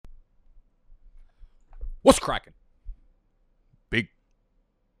What's cracking? Big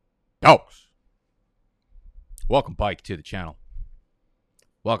dogs. Welcome, Bike, to the channel.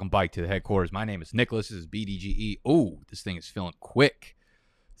 Welcome, Bike, to the headquarters. My name is Nicholas. This is BDGE. Oh, this thing is feeling quick.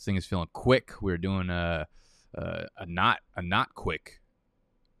 We're doing a not quick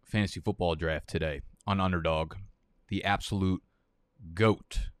fantasy football draft today on Underdog, the absolute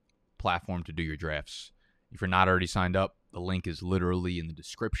GOAT platform to do your drafts. If you're not already signed up, the link is literally in the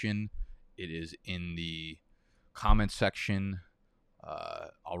description. It is in the comment section.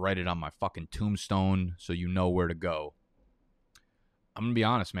 I'll write it on my fucking tombstone so you know where to go. I'm going to be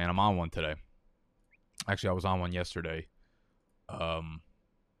honest, man. I'm on one today. Actually, I was on one yesterday. It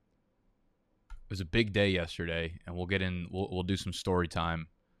was a big day yesterday, and we'll do some story time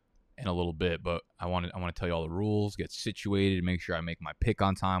in a little bit, but I want to tell you all the rules, get situated, make sure I make my pick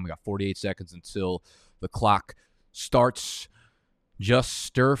on time. We got 48 seconds until the clock starts.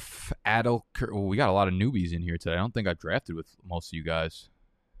 Just Sturf, Adel. Well, we got a lot of newbies in here today. I don't think I drafted with most of you guys.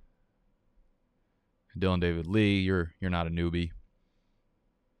 Dylan David Lee, you're not a newbie.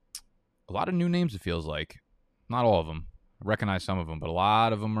 A lot of new names, it feels like. Not all of them. I recognize some of them, but a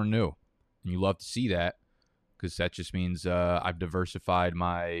lot of them are new. And you love to see that because that just means I've diversified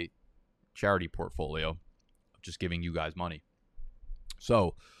my charity portfolio of just giving you guys money.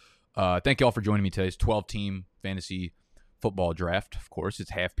 So thank you all for joining me today. It's 12-team fantasy football draft. Of course, it's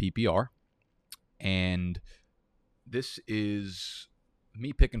half PPR. And this is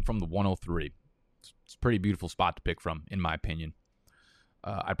me picking from the 103. It's a pretty beautiful spot to pick from, in my opinion.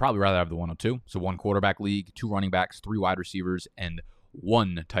 I'd probably rather have the 102. So 1 quarterback league, 2 running backs, 3 wide receivers, and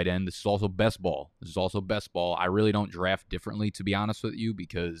 1 tight end. This is also best ball. I really don't draft differently, to be honest with you,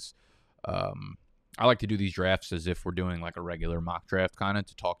 because I like to do these drafts as if we're doing like a regular mock draft, kind of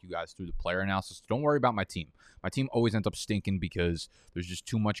to talk you guys through the player analysis. So don't worry about my team. My team always ends up stinking because there's just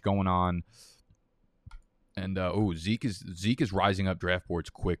too much going on. And Zeke is rising up draft boards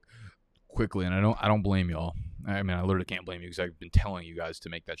quickly, and I don't blame y'all. I mean, I literally can't blame you because I've been telling you guys to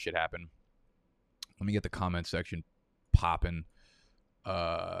make that shit happen. Let me get the comment section popping.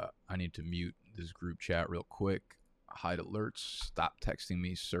 I need to mute this group chat real quick. Hide alerts. Stop texting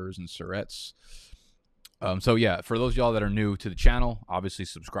me, sirs and sirettes. So yeah, for those of y'all that are new to the channel, obviously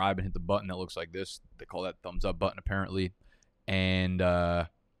subscribe and hit the button that looks like this. They call that thumbs up button apparently. And this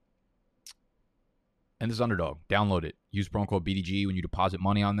is Underdog. Download it. Use promo code BDGE when you deposit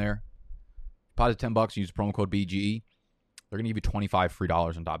money on there. Deposit $10, use promo code BDGE. They're going to give you $25 free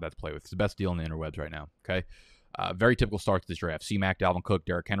on top of that to play with. It's the best deal on the interwebs right now. Okay. Very typical start to this draft. C-Mac, Dalvin Cook,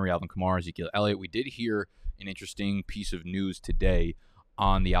 Derrick Henry, Alvin Kamara, Ezekiel Elliott. We did hear an interesting piece of news today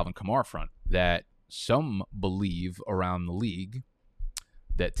on the Alvin Kamara front that some believe around the league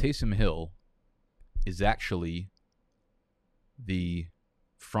that Taysom Hill is actually the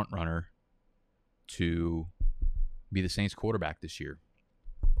front runner to be the Saints quarterback this year.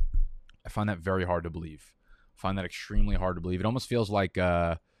 I find that very hard to believe. I find that extremely hard to believe. It almost feels like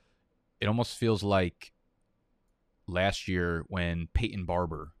last year when Peyton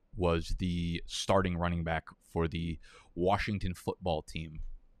Barber was the starting running back for the Washington football team.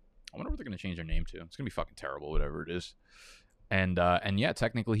 I wonder what they're going to change their name to. It's going to be fucking terrible, whatever it is. And yeah,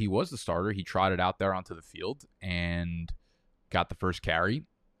 technically he was the starter. He trotted out there onto the field and got the first carry.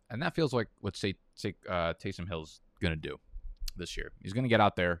 And that feels like what Taysom Hill's going to do this year. He's going to get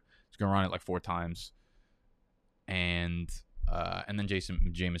out there. He's going to run it like 4 times. And then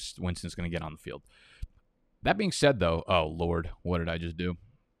Jameis Winston's going to get on the field. That being said, though, oh, Lord, what did I just do?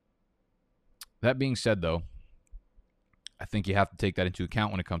 That being said, though, I think you have to take that into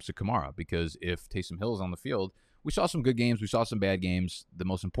account when it comes to Kamara, because if Taysom Hill is on the field, we saw some good games, we saw some bad games. The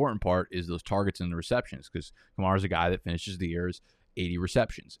most important part is those targets and the receptions, because Kamara's a guy that finishes the years 80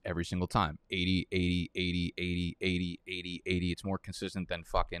 receptions every single time. 80, 80, 80, 80, 80, 80, 80. It's more consistent than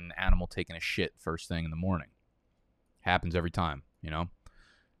fucking animal taking a shit first thing in the morning. Happens every time, you know?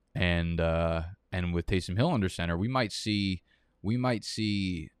 And with Taysom Hill under center, we might see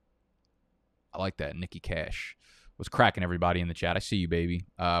I like that, Nicky Cash. Was cracking everybody in the chat. I see you, baby.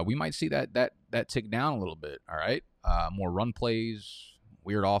 We might see that tick down a little bit, all right? More run plays,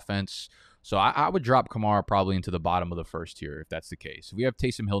 weird offense. So I would drop Kamara probably into the bottom of the first tier if that's the case. If we have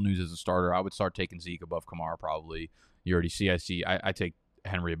Taysom Hill news as a starter, I would start taking Zeke above Kamara probably. You already see. I take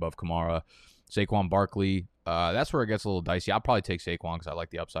Henry above Kamara. Saquon Barkley, that's where it gets a little dicey. I'll probably take Saquon because I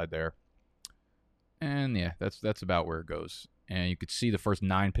like the upside there. And yeah, that's about where it goes. And you could see the first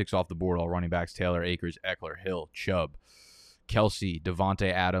 9 picks off the board, all running backs: Taylor, Akers, Eckler, Hill, Chubb, Kelsey,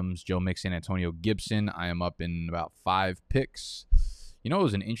 Devontae Adams, Joe Mixon, Antonio Gibson. I am up in about 5 picks. You know, it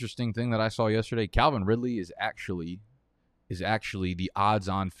was an interesting thing that I saw yesterday. Calvin Ridley is actually the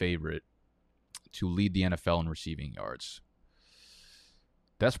odds-on favorite to lead the NFL in receiving yards.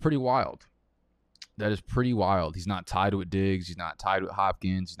 That's pretty wild. That is pretty wild. He's not tied with Diggs. He's not tied with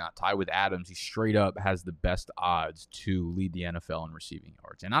Hopkins. He's not tied with Adams. He straight up has the best odds to lead the NFL in receiving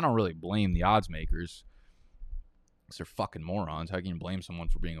yards. And I don't really blame the odds makers, because they're fucking morons. How can you blame someone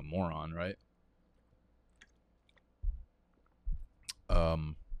for being a moron, right?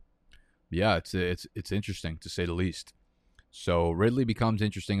 Yeah, it's interesting, to say the least. So Ridley becomes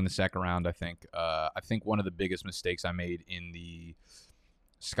interesting in the second round, I think. I think one of the biggest mistakes I made in the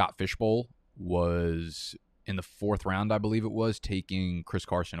Scott Fish Bowl was in the fourth round, I believe it was, taking Chris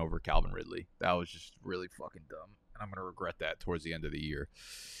Carson over Calvin Ridley. That was just really fucking dumb, and I'm going to regret that towards the end of the year.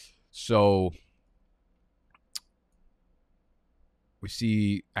 So we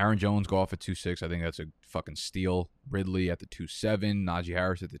see Aaron Jones go off at 2.6. I think that's a fucking steal. Ridley at the 2.7. Najee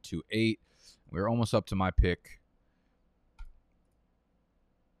Harris at the 2.8. We're almost up to my pick.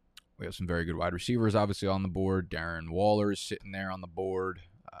 We have some very good wide receivers, obviously, on the board. Darren Waller is sitting there on the board.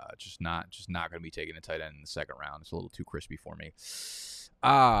 Just not going to be taking a tight end in the second round. It's a little too crispy for me.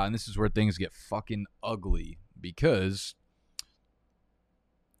 And this is where things get fucking ugly, because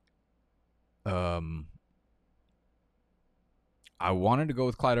I wanted to go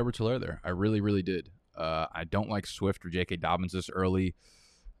with Clyde Edwards-Helaire there. I really, really did. I don't like Swift or J.K. Dobbins this early.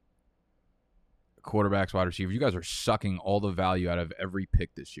 Quarterbacks, wide receivers, you guys are sucking all the value out of every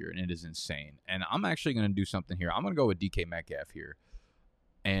pick this year, and it is insane. And I'm actually going to do something here. I'm going to go with DK Metcalf here.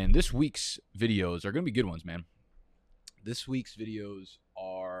 And this week's videos are going to be good ones, man. This week's videos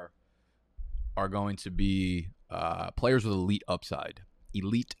are going to be players with elite upside.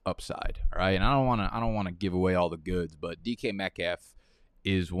 Elite upside, all right? And I don't want to give away all the goods, but DK Metcalf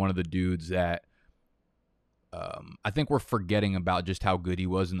is one of the dudes that I think we're forgetting about just how good he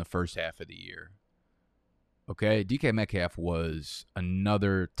was in the first half of the year. Okay, DK Metcalf was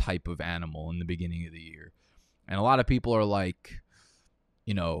another type of animal in the beginning of the year. And a lot of people are like,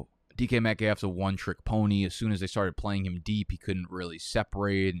 you know, DK Metcalf's a one-trick pony. As soon as they started playing him deep, he couldn't really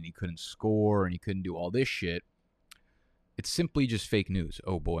separate, and he couldn't score, and he couldn't do all this shit. It's simply just fake news.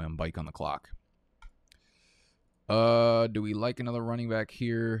 Oh boy, I'm bike on the clock. Do we like another running back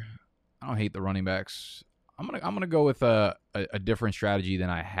here? I don't hate the running backs. I'm gonna go with a different strategy than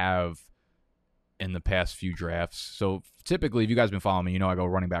I have in the past few drafts. So typically, if you guys have been following me, you know I go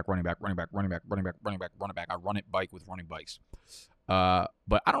running back, running back, running back, running back, running back, running back, running back. I run it bike with running bikes.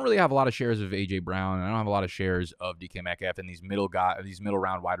 But I don't really have a lot of shares of A.J. Brown, and I don't have a lot of shares of DK Metcalf and these middle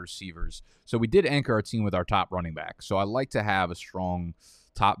round wide receivers. So we did anchor our team with our top running back. So I like to have a strong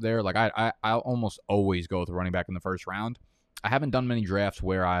top there. Like I almost always go with a running back in the first round. I haven't done many drafts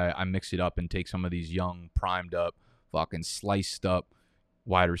where I mix it up and take some of these young, primed up, fucking sliced up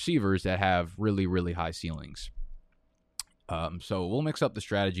wide receivers that have really, really high ceilings. So we'll mix up the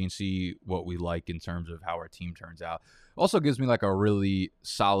strategy and see what we like in terms of how our team turns out. Also gives me like a really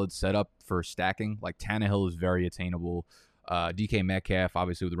solid setup for stacking. Like Tannehill is very attainable. DK Metcalf,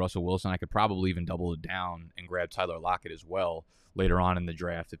 obviously with Russell Wilson, I could probably even double it down and grab Tyler Lockett as well later on in the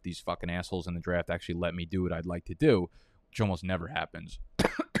draft if these fucking assholes in the draft actually let me do what I'd like to do, which almost never happens.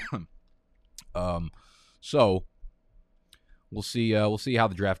 So we'll see how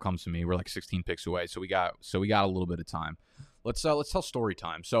the draft comes to me. We're like 16 picks away, so we got a little bit of time. Let's tell story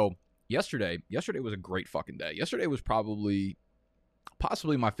time. So yesterday was a great fucking day. Yesterday was possibly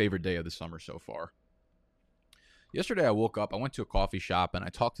my favorite day of the summer so far. Yesterday I woke up, I went to a coffee shop, and I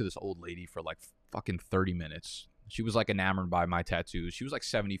talked to this old lady for like fucking 30 minutes. She was like enamored by my tattoos. She was like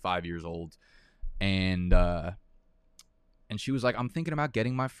 75 years old, and she was like, "I'm thinking about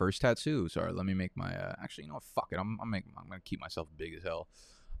getting my first tattoo." Sorry, let me make my. Actually, you know what? Fuck it. I'm gonna keep myself big as hell.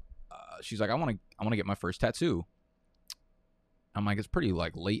 She's like, "I want to get my first tattoo." I'm like, it's pretty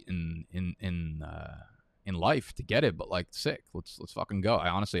like late in life to get it, but like sick. Let's fucking go. I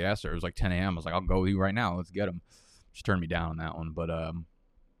honestly asked her. It was like 10 a.m. I was like, I'll go with you right now. Let's get him. She turned me down on that one, but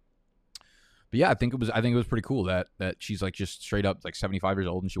yeah, I think it was pretty cool that she's like just straight up like 75 years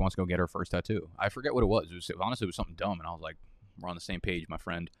old and she wants to go get her first tattoo. I forget what it was. Honestly, it was something dumb, and I was like, we're on the same page, my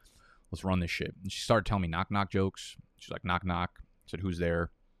friend. Let's run this shit. And she started telling me knock jokes. She's like, knock. I said, who's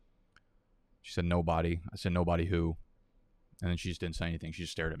there? She said, nobody. I said, nobody who? And then she just didn't say anything. She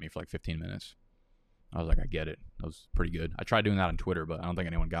just stared at me for like 15 minutes. I was like, I get it. That was pretty good. I tried doing that on Twitter, but I don't think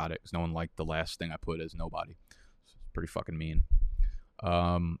anyone got it because no one liked the last thing I put as nobody. It's pretty fucking mean.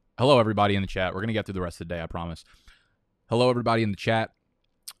 Hello, everybody in the chat. We're going to get through the rest of the day, I promise. Hello, everybody in the chat.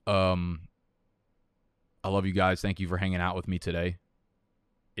 I love you guys. Thank you for hanging out with me today.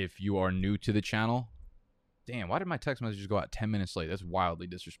 If you are new to the channel, damn, why did my text messages go out 10 minutes late? That's wildly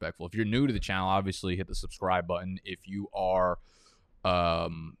disrespectful. If you're new to the channel, obviously hit the subscribe button. If you are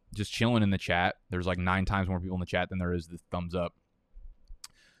just chilling in the chat. There's like 9 times more people in the chat than there is the thumbs up.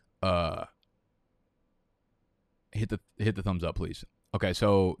 Hit the thumbs up, please. Okay,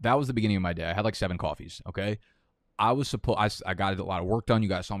 so that was the beginning of my day. I had like 7 coffees. Okay, I got a lot of work done. You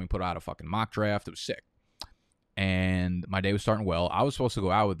guys saw me put out a fucking mock draft. It was sick, and my day was starting well. I was supposed to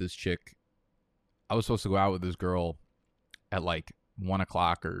go out with this chick. I was supposed to go out with this girl at like 1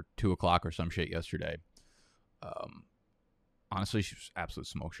 o'clock or 2 o'clock or some shit yesterday. Honestly, she was an absolute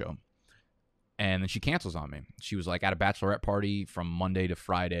smoke show. And then she cancels on me. She was like at a bachelorette party from Monday to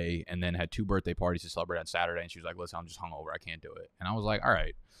Friday and then had 2 birthday parties to celebrate on Saturday. And she was like, listen, I'm just hungover. I can't do it. And I was like, all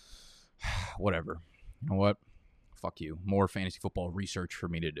right, whatever. You know what? Fuck you. More fantasy football research for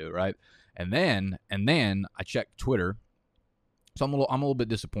me to do, right? And then I checked Twitter. So I'm a little bit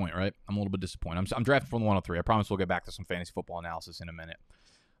disappointed, right? I'm drafting for the 103. I promise we'll get back to some fantasy football analysis in a minute.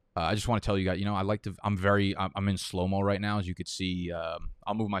 I just want to tell you guys, I'm in slow-mo right now. As you could see,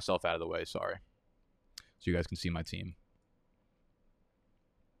 I'll move myself out of the way. Sorry. So you guys can see my team.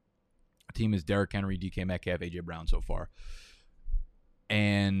 The team is Derrick Henry, DK Metcalf, A.J. Brown so far.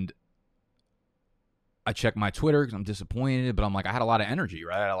 And I checked my Twitter because I'm disappointed, but I'm like, I had a lot of energy,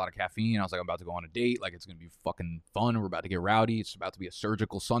 right? I had a lot of caffeine. I was like, I'm about to go on a date. Like, it's going to be fucking fun. We're about to get rowdy. It's about to be a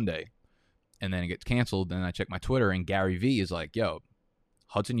surgical Sunday. And then it gets canceled. Then I check my Twitter, and Gary V is like, yo,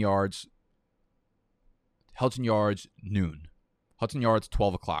 Hudson Yards, noon. Hudson Yards,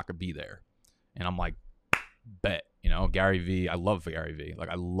 12 o'clock, I'll be there. And I'm like, bet. Gary V, I love Gary V. Like,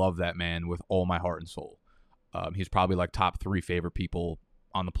 I love that man with all my heart and soul. He's probably like top 3 favorite people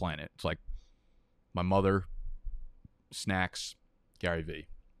on the planet. It's like my mother, snacks, Gary V.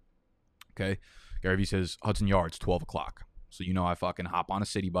 Okay? Gary V says, Hudson Yards, 12 o'clock. So, I fucking hop on a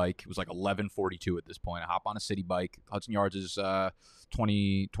city bike. It was like 11:42 at this point. I hop on a city bike. Hudson Yards is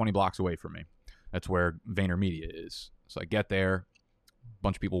 20 blocks away from me. That's where VaynerMedia is. So I get there,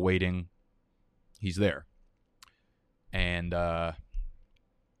 bunch of people waiting. He's there. And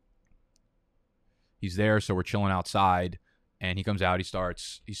he's there, so we're chilling outside. And he comes out. He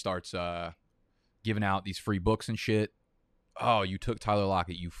starts giving out these free books and shit. Oh, you took Tyler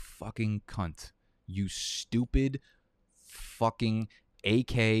Lockett, you fucking cunt. You stupid fucking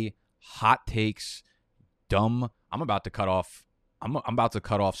AK hot takes, dumb. I'm about to cut off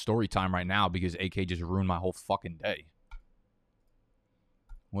story time right now because AK just ruined my whole fucking day.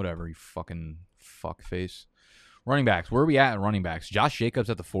 Whatever, you fucking fuckface. Running backs. Where are we at in running backs? Josh Jacobs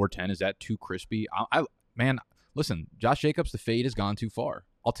at the 410. Is that too crispy? Man, listen, Josh Jacobs, the fade has gone too far.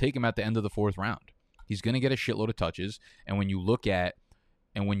 I'll take him at the end of the 4th round. He's going to get a shitload of touches. And when you look at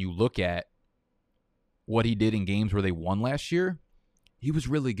what he did in games where they won last year, he was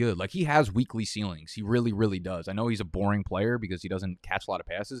really good. Like, he has weekly ceilings. He really, really does. I know he's a boring player because he doesn't catch a lot of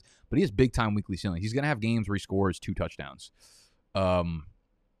passes, but he has big-time weekly ceilings. He's going to have games where he scores 2 touchdowns.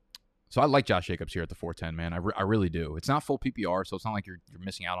 So I like Josh Jacobs here at the 410, man. I really do. It's not full PPR, so it's not like you're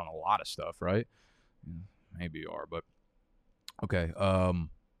missing out on a lot of stuff, right? Maybe you are, but okay.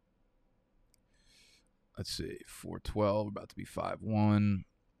 Let's see. 412, about to be 5-1.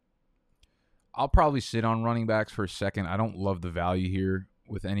 I'll probably sit on running backs for a second. I don't love the value here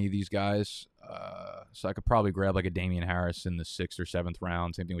with any of these guys. So I could probably grab like a Damian Harris in the 6th or 7th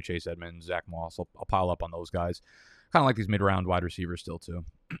round. Same thing with Chase Edmonds, Zach Moss. I'll pile up on those guys. Kind of like these mid-round wide receivers still, too.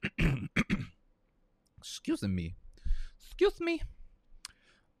 Excuse me.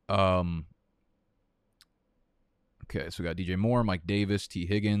 Okay, so we got DJ Moore, Mike Davis, T.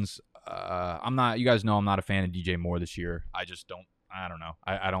 Higgins. You guys know I'm not a fan of DJ Moore this year. I don't know.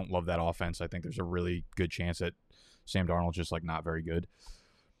 I don't love that offense. I think there's a really good chance that Sam Darnold's just like not very good.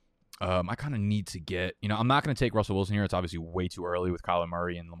 I kind of need to get, I'm not going to take Russell Wilson here. It's obviously way too early with Kyler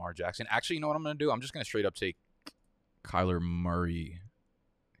Murray and Lamar Jackson. Actually, you know what I'm going to do? I'm just going to straight up take Kyler Murray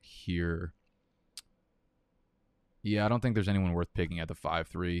here. Yeah, I don't think there's anyone worth picking at the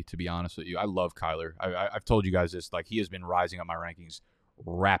 5-3, to be honest with you. I love Kyler. I've told you guys this. Like, he has been rising up my rankings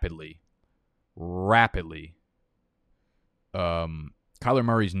rapidly. Kyler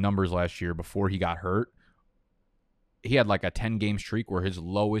Murray's numbers last year before he got hurt, he had like a 10-game streak where his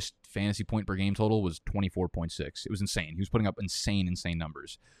lowest fantasy point per game total was 24.6. It was insane. He was putting up insane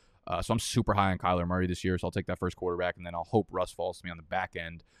numbers. So I'm super high on Kyler Murray this year, so I'll take that first quarterback, and then I'll hope Russ falls to me on the back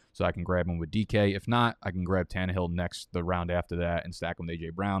end so I can grab him with DK. If not, I can grab Tannehill the round after that, and stack him with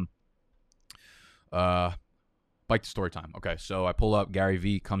A.J. Brown. Bike to story time. Okay, so I pull up. Gary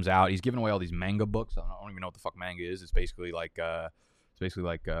V comes out. He's giving away all these manga books. I don't even know what the fuck manga is. It's basically like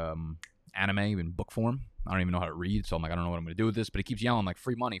anime in book form. I don't even know how to read, so I'm like, I don't know what I'm going to do with this. But he keeps yelling like,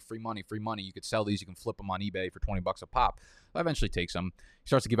 free money, free money, free money. You could sell these. You can flip them on eBay for $20 a pop. I eventually take some. He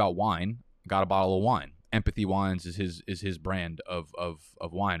starts to give out wine. Got a bottle of wine. Empathy Wines is his brand of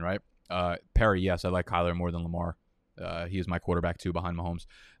wine, right? Perry, yes, I like Kyler more than Lamar. He is my quarterback too, behind Mahomes.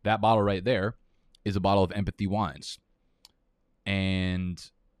 That bottle right there is a bottle of Empathy Wines, and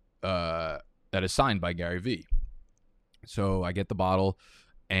that is signed by Gary Vee. So I get the bottle,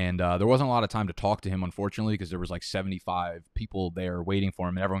 and there wasn't a lot of time to talk to him, unfortunately, because there was like 75 people there waiting for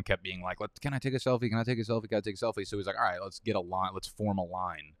him, and everyone kept being like, "Can I take a selfie? Can I take a selfie? Can I take a selfie?" So he's like, "All right, let's get a line. Let's form a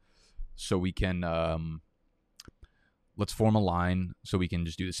line, so we can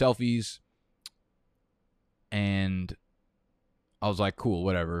just do the selfies." And I was like, "Cool,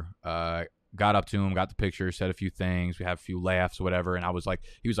 whatever." Got up to him, got the picture, said a few things. We had a few laughs, whatever. And he was like,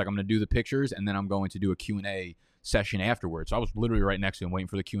 "I'm going to do the pictures, and then I'm going to do a Q&A session afterwards." So I was literally right next to him waiting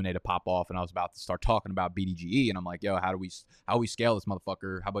for the Q&A to pop off, and I was about to start talking about BDGE, and I'm like, "Yo, how do we scale this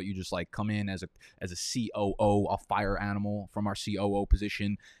motherfucker? How about you just like come in as a COO, a fire animal from our COO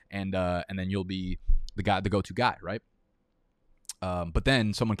position, and then you'll be the go-to guy, right?" But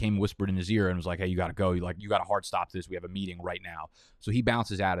then someone came and whispered in his ear and was like, "Hey, you got to go. You got to hard stop this. We have a meeting right now." So he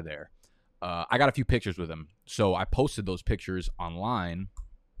bounces out of there. I got a few pictures with him. So I posted those pictures online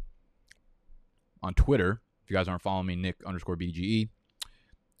on Twitter. If you guys aren't following me, Nick_BDGE.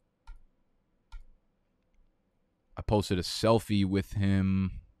 I posted a selfie with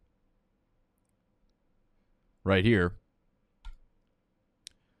him right here.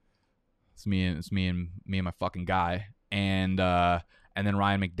 It's me and my fucking guy. And then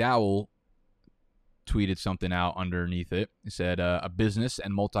Ryan McDowell tweeted something out underneath it. He said, "A business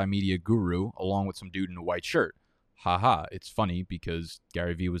and multimedia guru along with some dude in a white shirt. Haha, it's funny because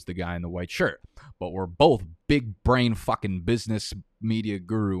Gary Vee was the guy in the white shirt. But we're both big brain fucking business media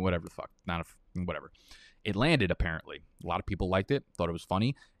guru, whatever the fuck. Whatever." It landed, apparently. A lot of people liked it, thought it was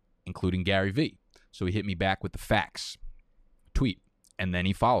funny, including Gary Vee. So he hit me back with the facts tweet, and then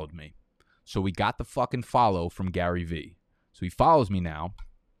he followed me. So we got the fucking follow from Gary Vee. So he follows me now,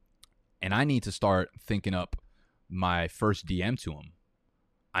 and I need to start thinking up my first DM to him.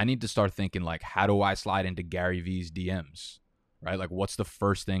 I need to start thinking, like, how do I slide into Gary Vee's DMs, right? Like, what's the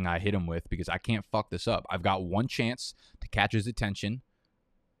first thing I hit him with? Because I can't fuck this up. I've got one chance to catch his attention.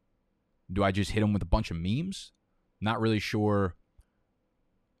 Do I just hit him with a bunch of memes? Not really sure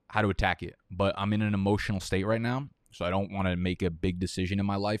how to attack it, but I'm in an emotional state right now, so I don't want to make a big decision in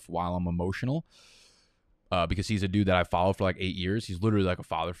my life while I'm emotional. Because he's a dude that I followed for like 8 years. He's literally like a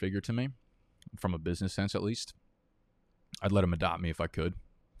father figure to me, from a business sense at least. I'd let him adopt me if I could.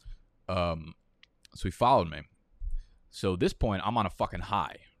 So he followed me. So at this point, I'm on a fucking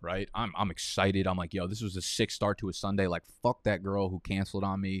high, right? I'm excited. I'm like, yo, this was a sick start to a Sunday. Like, fuck that girl who canceled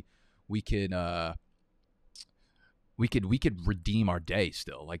on me. We could redeem our day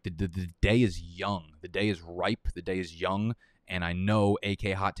still. Like the day is young. The day is ripe. The day is young. And I know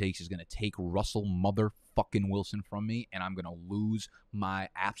AK Hot Takes is going to take Russell motherfucking Wilson from me, and I'm going to lose my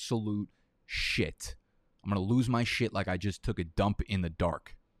absolute shit. I'm going to lose my shit like I just took a dump in the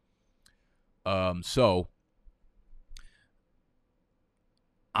dark. So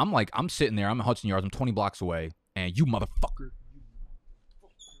I'm sitting there. I'm in Hudson Yards. I'm 20 blocks away, and you motherfucker.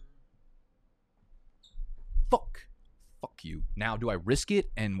 Fuck you. Now, do I risk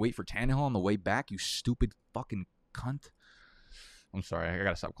it and wait for Tannehill on the way back, you stupid fucking cunt? I'm sorry, I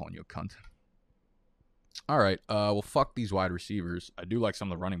gotta stop calling you a cunt. All right, well, fuck these wide receivers. I do like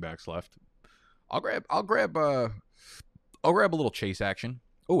some of the running backs left. I'll grab a little chase action.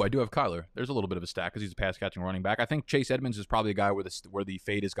 Oh, I do have Kyler. There's a little bit of a stack because he's a pass catching running back. I think Chase Edmonds is probably a guy where the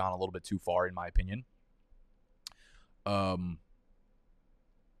fade has gone a little bit too far, in my opinion.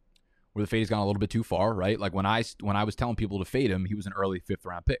 Where the fade has gone a little bit too far, right? Like when I was telling people to fade him, he was an early 5th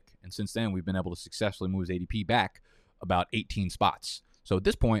round pick, and since then we've been able to successfully move his ADP back about 18 spots. So at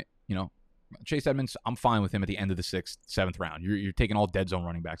this point, Chase Edmonds, I'm fine with him at the end of the 6th, 7th round. You're taking all dead zone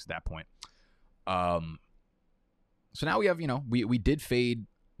running backs at that point. So now we have, we did fade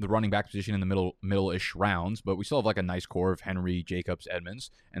the running back position in the middle-ish rounds, but we still have like a nice core of Henry, Jacobs,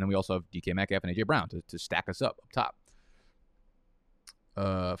 Edmonds, and then we also have DK Metcalf and AJ Brown to stack us up top.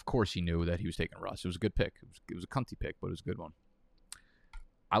 Of course he knew that he was taking Russ. It was a good pick. It was a cunty pick, but it was a good one.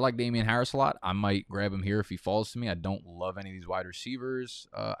 I like Damian Harris a lot. I might grab him here if he falls to me. I don't love any of these wide receivers.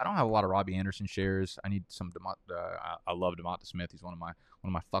 I don't have a lot of Robbie Anderson shares. I need some I love DeMonta Smith. He's one of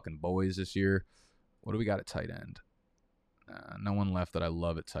my fucking boys this year. What do we got at tight end? No one left that I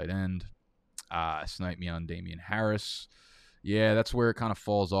love at tight end. Snipe me on Damian Harris. Yeah, that's where it kind of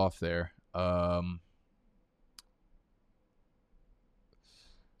falls off there. So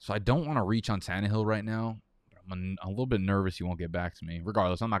I don't want to reach on Tannehill right now. I'm a little bit nervous he won't get back to me.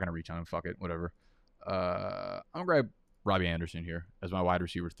 Regardless, I'm not going to reach on him. Fuck it. Whatever. I'm going to grab Robbie Anderson here as my wide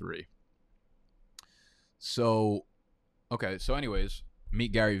receiver 3. So, okay. So, anyways,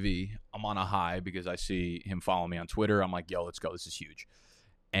 meet Gary V. I'm on a high because I see him follow me on Twitter. I'm like, yo, let's go. This is huge.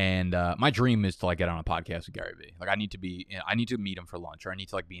 And my dream is to like get on a podcast with Gary V. Like I need to meet him for lunch, or I need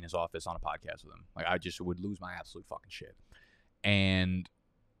to like be in his office on a podcast with him. Like I just would lose my absolute fucking shit. And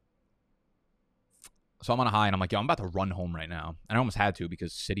so I'm on a high, and I'm like, yo, I'm about to run home right now. And I almost had to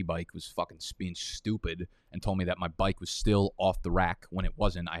because City Bike was fucking being stupid and told me that my bike was still off the rack when it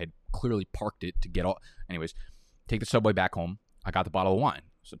wasn't. I had clearly parked it to get off. Anyways, take the subway back home. I got the bottle of wine.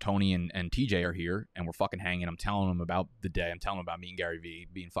 So Tony and TJ are here, and we're fucking hanging. I'm telling them about the day. I'm telling them about meeting Gary V,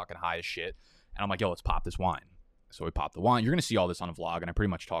 being fucking high as shit. And I'm like, yo, let's pop this wine. So we popped the wine. You're going to see all this on a vlog, and I pretty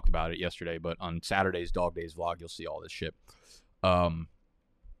much talked about it yesterday. But on Saturday's Dog Days vlog, you'll see all this shit.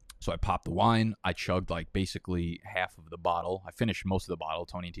 So I popped the wine. I chugged like basically half of the bottle. I finished most of the bottle.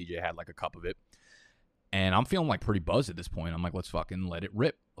 Tony and TJ had like a cup of it. And I'm feeling like pretty buzzed at this point. I'm like, let's fucking let it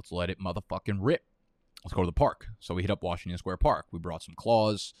rip. Let's let it motherfucking rip. Let's go to the park. So we hit up Washington Square Park. We brought some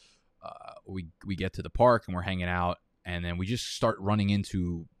claws. We get to the park and we're hanging out, and then we just start running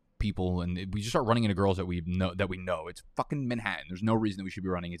into people, and we just start running into girls that we know. It's fucking Manhattan. There's no reason that we should be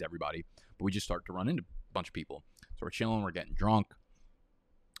running into everybody, but we just start to run into a bunch of people. So we're chilling. We're getting drunk,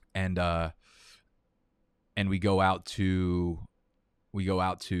 and we go out to.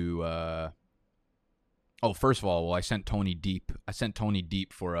 Oh, first of all, well, I sent Tony deep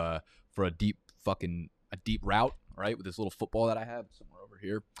for a deep route, right, with this little football that I have somewhere over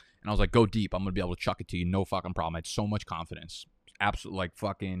here. And I was like, go deep. I'm going to be able to chuck it to you. No fucking problem. I had so much confidence. Absolute, like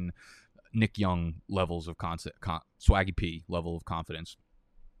fucking Nick Young levels of Swaggy P level of confidence.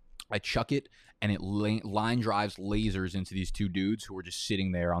 I chuck it, and it line drives lasers into these two dudes who were just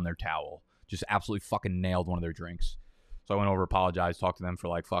sitting there on their towel. Just absolutely fucking nailed one of their drinks. So I went over, apologized, talked to them for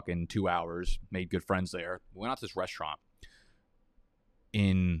like fucking 2 hours, made good friends there. We went out to this restaurant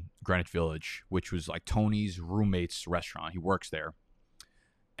in Greenwich Village, which was like Tony's roommate's restaurant. He works there.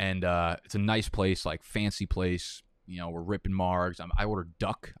 And it's a nice place, like fancy place. You know, we're ripping margs. I ordered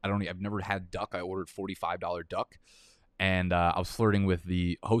duck. I've never had duck. I ordered $45 duck. And I was flirting with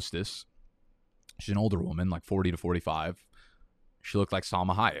the hostess. She's an older woman, like 40 to 45. She looked like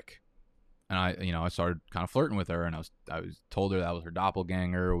Salma Hayek. And I started kind of flirting with her, and I was told her that was her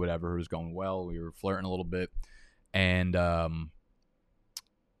doppelganger or whatever. It was going well. We were flirting a little bit. And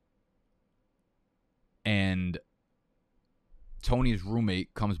Tony's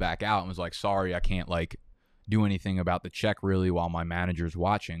roommate comes back out and was like, sorry, I can't like do anything about the check really while my manager's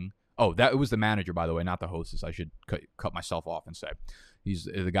watching. Oh, it was the manager, by the way, not the hostess. I should cut myself off and say.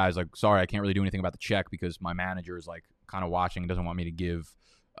 The guy's like, sorry, I can't really do anything about the check because my manager is like kind of watching and doesn't want me to give,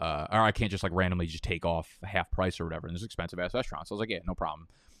 or I can't just like randomly just take off half price or whatever in this expensive ass restaurant. So I was like, yeah, no problem.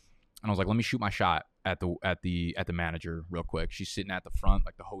 And I was like, let me shoot my shot at the manager real quick. She's sitting at the front,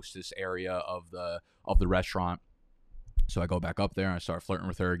 like the hostess area of the restaurant. So I go back up there and I start flirting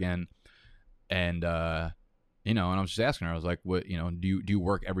with her again. And and I was just asking her, I was like, what, do you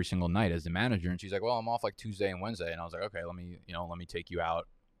work every single night as the manager? And she's like, well, I'm off like Tuesday and Wednesday. And I was like, okay, let me take you out.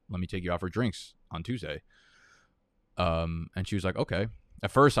 Let me take you out for drinks on Tuesday. And she was like, okay.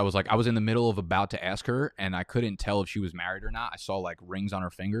 At first, I was in the middle of about to ask her, and I couldn't tell if she was married or not. I saw like rings on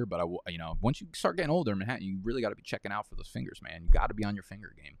her finger, but once you start getting older in Manhattan, you really got to be checking out for those fingers, man. You got to be on your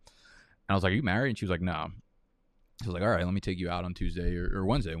finger game. And I was like, are you married? And she was like, no. I was like, all right, let me take you out on Tuesday or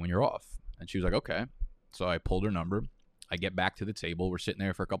Wednesday when you're off. And she was like, okay. So I pulled her number. I get back to the table. We're sitting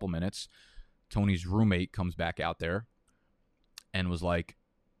there for a couple minutes. Tony's roommate comes back out there and was like,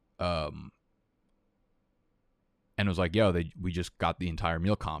 yo, we just got the entire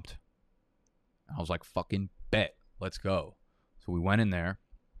meal comped. I was like, fucking bet. Let's go. So we went in there.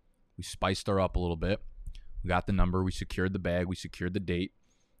 We spiced her up a little bit. We got the number. We secured the bag. We secured the date.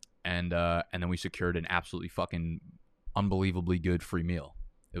 And then we secured an absolutely fucking unbelievably good free meal.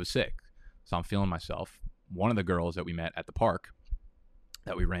 It was sick. So I'm feeling myself. One of the girls that we met at the park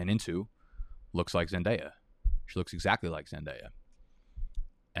that we ran into looks like Zendaya. She looks exactly like Zendaya.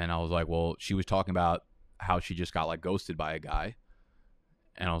 And I was like, well, she was talking about how she just got like ghosted by a guy.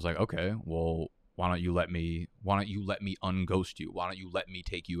 And I was like, okay, well, why don't you let me unghost you? Why don't you let me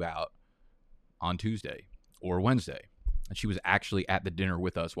take you out on Tuesday or Wednesday? And she was actually at the dinner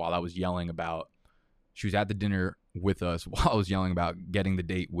with us while I was yelling about getting the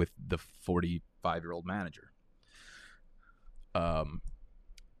date with the 45-year-old manager.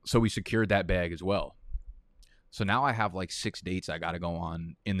 So we secured that bag as well. So now I have like 6 dates I got to go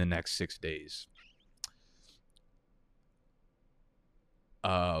on in the next 6 days.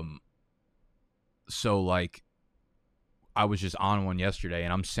 So like I was just on one yesterday,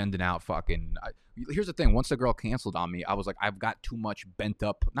 and I'm sending out fucking. Here's the thing: once the girl canceled on me, I was like, I've got too much bent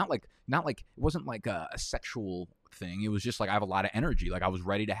up. Not like it wasn't like a sexual thing. It was just like I have a lot of energy. Like I was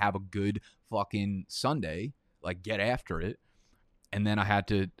ready to have a good fucking Sunday, like get after it, and then I had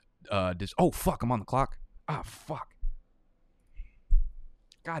to oh fuck, I'm on the clock. Ah fuck.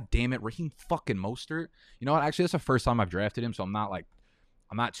 God damn it, Raheem fucking Mostert. You know what? Actually, that's the first time I've drafted him, so I'm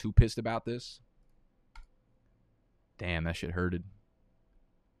not too pissed about this. Damn, that shit hurted.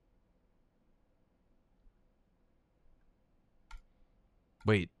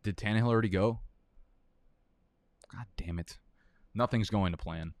 Wait, did Tannehill already go? God damn it. Nothing's going to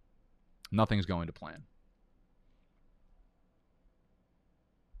plan. Nothing's going to plan.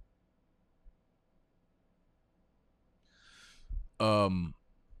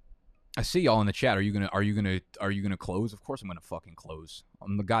 I see y'all in the chat. Are you gonna close? Of course I'm gonna fucking close.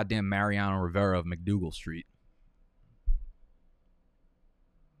 I'm the goddamn Mariano Rivera of McDougal Street.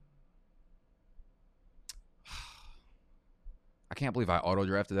 I can't believe I auto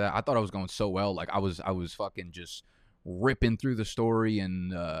drafted that. I thought I was going so well. Like I was fucking just ripping through the story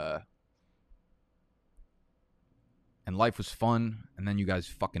and life was fun. And then you guys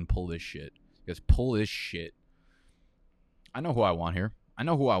fucking pull this shit. You guys pull this shit. I know who I want here.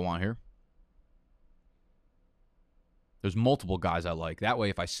 There's multiple guys I like. That way,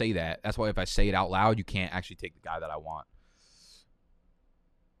 if I say that's why if I say it out loud, you can't actually take the guy that I want.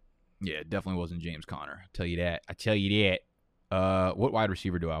 Yeah, it definitely wasn't James Conner. I tell you that. What wide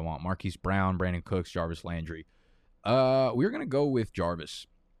receiver do I want? Marquise Brown, Brandon Cooks, Jarvis Landry. We're going to go with Jarvis.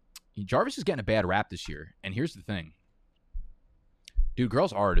 Jarvis is getting a bad rap this year. And here's the thing. Dude,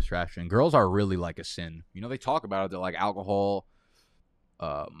 girls are a distraction. Girls are really like a sin. You know, they talk about it. They're like alcohol.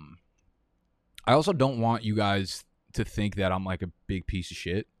 I also don't want you guys to think that I'm like a big piece of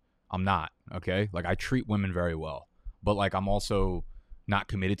shit. I'm not, okay? Like, I treat women very well. But, like, I'm also not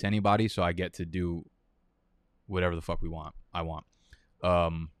committed to anybody, so I get to do whatever the fuck I want.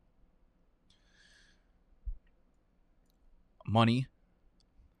 Money,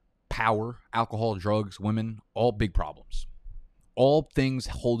 power, alcohol, drugs, women, all big problems. All things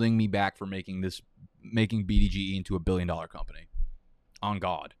holding me back from making BDGE into $1 billion company. On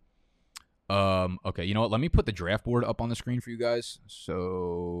God. Okay, you know what? Let me put the draft board up on the screen for you guys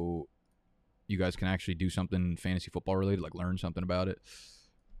so you guys can actually do something fantasy football related, like learn something about it.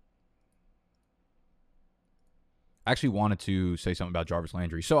 I actually wanted to say something about Jarvis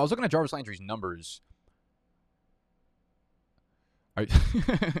Landry. So I was looking at Jarvis Landry's numbers.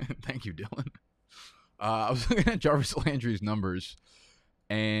 Thank you, Dylan. I was looking at Jarvis Landry's numbers,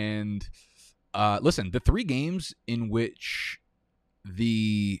 and listen, the 3 games in which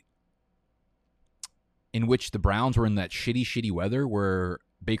the Browns were in that shitty weather where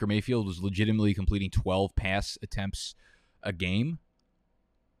Baker Mayfield was legitimately completing 12 pass attempts a game.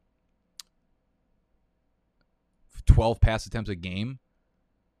 12 pass attempts a game.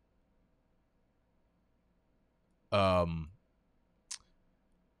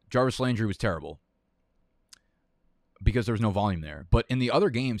 Jarvis Landry was terrible because there was no volume there. But in the other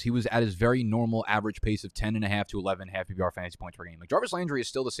games, he was at his very normal average pace of 10.5 to 11 half PPR fantasy points per game. Like, Jarvis Landry is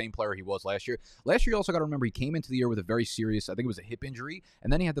still the same player he was last year. Last year, you also got to remember, he came into the year with a very serious, I think it was a hip injury,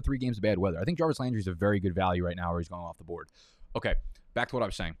 and then he had the 3 games of bad weather. I think Jarvis Landry is a very good value right now where he's going off the board. Okay, back to what I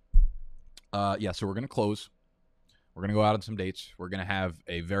was saying. So we're going to close. We're going to go out on some dates. We're going to have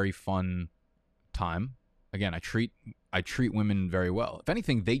a very fun time. Again, I treat women very well. If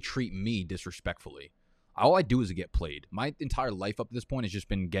anything, they treat me disrespectfully. All I do is get played. My entire life up to this point has just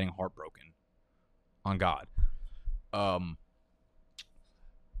been getting heartbroken. On God.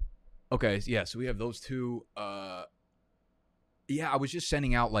 Okay, yeah, so we have those 2. I was just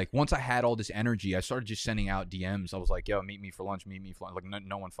sending out, like, once I had all this energy, I started just sending out DMs. I was like, yo, meet me for lunch. Like,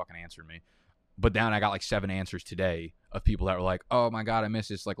 no one fucking answered me. But then I got like 7 answers today of people that were like, oh my God, I miss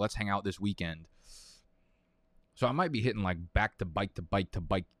this. Like, let's hang out this weekend. So I might be hitting like back to bike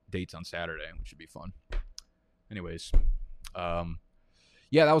dates on Saturday, which should be fun. Anyways, that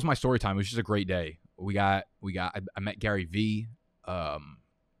was my story time. It was just a great day. I met Gary V. I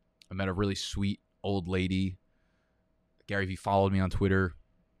met a really sweet old lady. Gary V followed me on Twitter.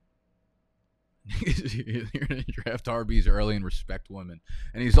 You're gonna draft RBs early and respect women,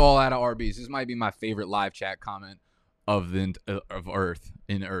 and he's all out of RBs. This might be my favorite live chat comment of Earth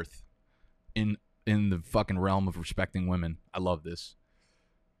in the fucking realm of respecting women. I love this.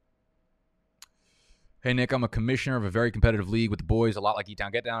 Hey Nick, I'm a commissioner of a very competitive league with the boys, a lot like Eat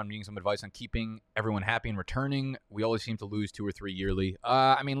Down Get Down. I'm needing some advice on keeping everyone happy and returning. We always seem to lose 2 or 3 yearly.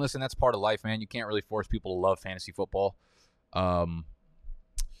 I mean, listen, that's part of life, man. You can't really force people to love fantasy football.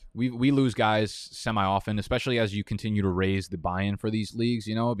 we lose guys semi often, especially as you continue to raise the buy-in for these leagues.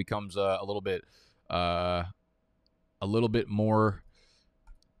 You know, it becomes a little bit more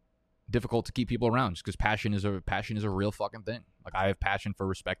difficult to keep people around, just because passion is a real fucking thing. Like, I have passion for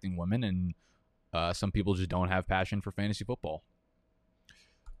respecting women, and some people just don't have passion for fantasy football.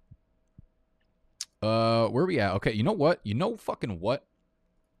 Where are we at? Okay, you know what? Fucking what?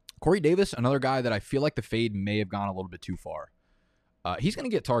 Corey Davis, another guy that I feel like the fade may have gone a little bit too far. He's going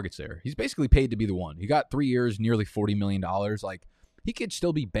to get targets there. He's basically paid to be the one. He got 3 years, nearly $40 million. Like, he could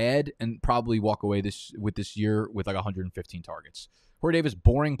still be bad and probably walk away this year with like 115 targets. Corey Davis,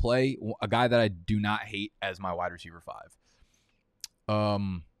 boring play, a guy that I do not hate as my wide receiver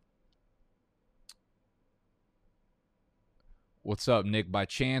 5. What's up, Nick? By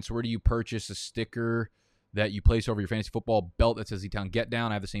chance, where do you purchase a sticker that you place over your fantasy football belt that says Z-Town Get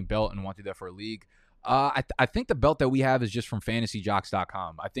Down? I have the same belt and want to do that for a league. I think the belt that we have is just from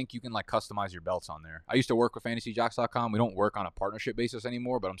fantasyjocks.com. I think you can like customize your belts on there. I used to work with fantasyjocks.com. We don't work on a partnership basis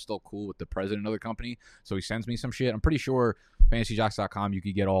anymore, but I'm still cool with the president of the company. So he sends me some shit. I'm pretty sure fantasyjocks.com, you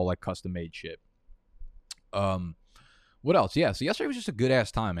could get all like custom made shit. What else? Yeah. So yesterday was just a good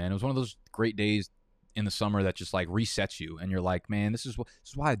ass time, man. It was one of those great days in the summer that just like resets you. And you're like, man, this is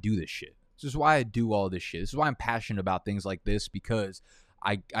why I do this shit. This is why I do all this shit. This is why I'm passionate about things like this, because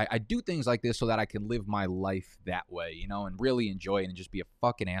I do things like this so that I can live my life that way, you know, and really enjoy it and just be a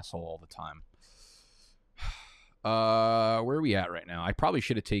fucking asshole all the time. Where are we at right now? I probably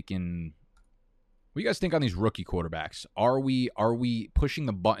should have taken... What do you guys think on these rookie quarterbacks? Are we pushing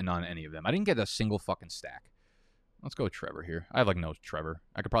the button on any of them? I didn't get a single fucking stack. Let's go with Trevor here. I have like no Trevor.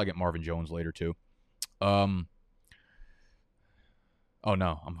 I could probably get Marvin Jones later too. Oh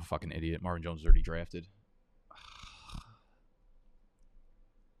no, I'm a fucking idiot. Marvin Jones is already drafted.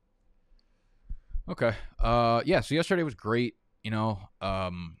 Okay. Yeah, so yesterday was great, you know.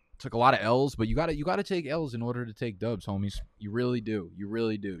 Took a lot of L's, but you gotta take L's in order to take dubs, homies. You really do. You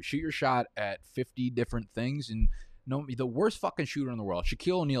really do. Shoot your shot at 50 different things, and no, the worst fucking shooter in the world,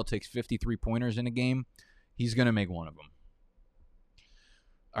 Shaquille O'Neal, takes 53 pointers in a game. He's gonna make one of them.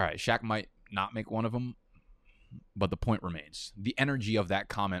 All right, Shaq might not make one of them, but the point remains. The energy of that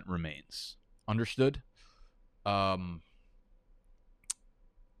comment remains. Understood?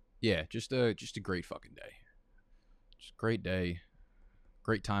 Yeah, just a great fucking day. Just a great day.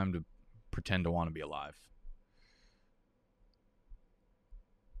 Great time to pretend to want to be alive.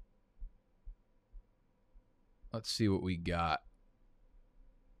 Let's see what we got.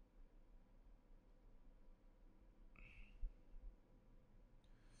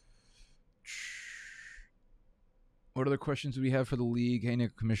 What other questions do we have for the league? Hey,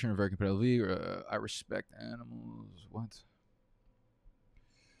 Nick, Commissioner of very competitive league. I respect animals. What?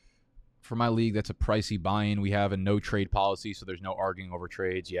 For my league, that's a pricey buy-in. We have a no-trade policy, so there's no arguing over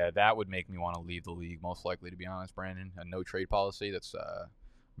trades. Yeah, that would make me want to leave the league, most likely, to be honest, Brandon. A no-trade policy, that's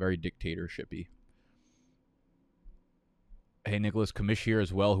very dictatorship-y. Hey, Nicholas, Kamish here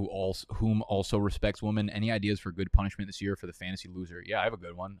as well, whom also respects women. Any ideas for good punishment this year for the fantasy loser? Yeah, I have a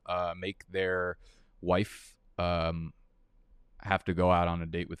good one. Make their wife have to go out on a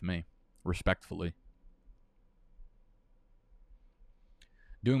date with me, respectfully.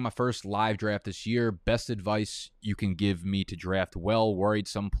 Doing my first live draft this year. Best advice you can give me to draft well. Worried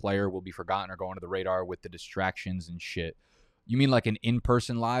some player will be forgotten or go under the radar with the distractions and shit. You mean like an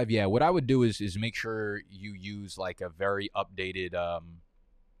in-person live? Yeah, what I would do is make sure you use like a very updated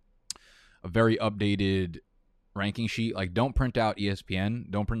ranking sheet. Like, don't print out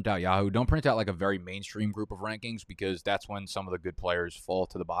ESPN, don't print out Yahoo, don't print out like a very mainstream group of rankings, because that's when some of the good players fall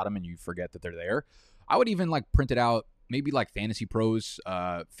to the bottom and you forget that they're there. I would even like print it out, maybe like Fantasy Pros,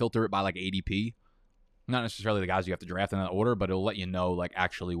 filter it by like ADP. Not necessarily the guys you have to draft in that order, but it'll let you know like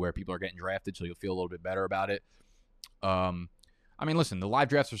actually where people are getting drafted, so you'll feel a little bit better about it. I mean, listen, the live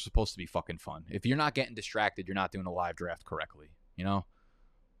drafts are supposed to be fucking fun. If you're not getting distracted, you're not doing a live draft correctly, you know?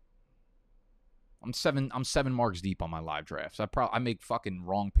 I'm seven marks deep on my live drafts. I make fucking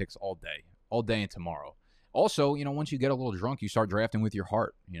wrong picks all day and tomorrow. Also, you know, once you get a little drunk, you start drafting with your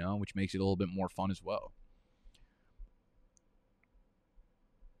heart, you know, which makes it a little bit more fun as well.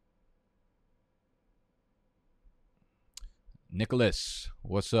 Nicholas,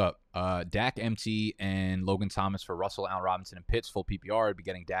 what's up? Dak, MT, and Logan Thomas for Russell, Allen Robinson, and Pitts, full PPR. I'd be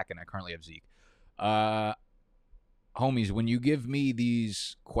getting Dak, and I currently have Zeke. Homies, when you give me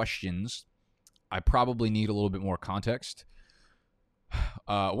these questions, I probably need a little bit more context.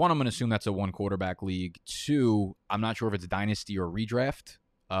 One, I'm going to assume that's a one quarterback league. Two, I'm not sure if it's dynasty or redraft.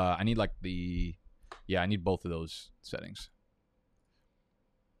 I need I need both of those settings.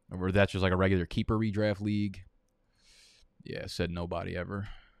 Or that's just like a regular keeper redraft league. Yeah, said nobody ever.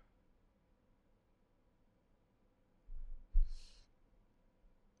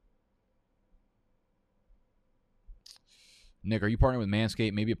 Nick, are you partnering with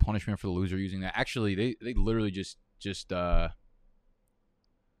Manscaped? Maybe a punishment for the loser using that. Actually, they literally just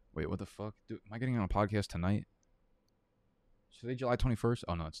wait, what the fuck? Dude, am I getting on a podcast tonight? Today, July 21st?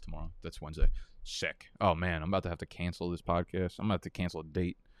 Oh, no, it's tomorrow. That's Wednesday. Sick. Oh, man, I'm about to have to cancel this podcast. I'm about to cancel a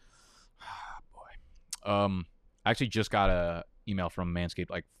date. Boy. I actually just got a email from Manscaped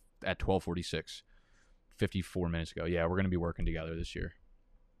like at 12:46, 54 minutes ago. Yeah, we're going to be working together this year.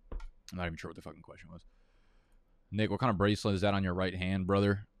 I'm not even sure what the fucking question was. Nick, what kind of bracelet is that on your right hand,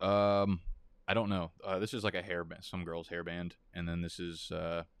 brother? I don't know. This is like a hairband, some girl's hairband. And then this is...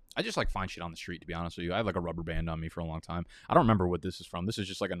 I just like find shit on the street, to be honest with you. I have like a rubber band on me for a long time. I don't remember what this is from. This is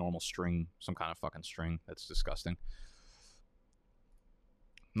just like a normal string, some kind of fucking string. That's disgusting. I'm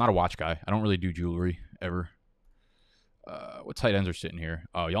not a watch guy. I don't really do jewelry ever. What tight ends are sitting here?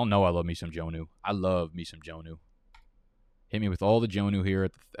 Oh, y'all know I love me some Jonnu. I love me some Jonnu. Hit me with all the Jonnu here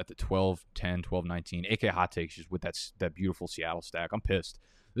at the 12, 10, 12, 19. AK Hot Takes just with that beautiful Seattle stack. I'm pissed.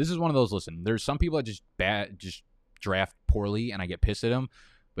 This is one of those, listen, there's some people that just draft poorly and I get pissed at them.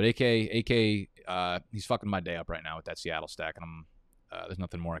 But AK, he's fucking my day up right now with that Seattle stack, and there's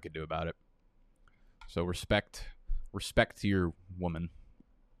nothing more I could do about it. So respect to your woman.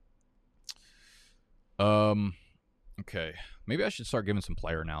 Okay, maybe I should start giving some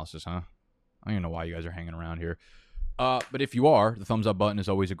player analysis, huh? I don't even know why you guys are hanging around here. But if you are, the thumbs up button is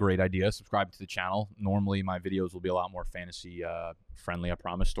always a great idea. Subscribe to the channel. Normally, my videos will be a lot more fantasy friendly, I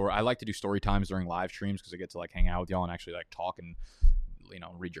promise. I like to do story times during live streams because I get to like hang out with y'all and actually like talk and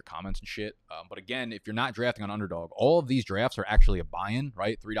read your comments and shit. But again, if you're not drafting on Underdog, all of these drafts are actually a buy-in,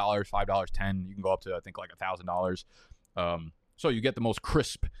 right? $3, $5, $10. You can go up to I think like $1,000. So you get the most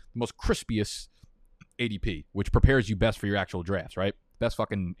crispiest ADP, which prepares you best for your actual drafts, right? Best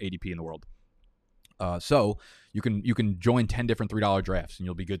fucking ADP in the world. So you can join 10 different $3 drafts and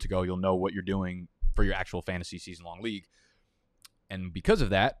you'll be good to go. You'll know what you're doing for your actual fantasy season-long league. And because of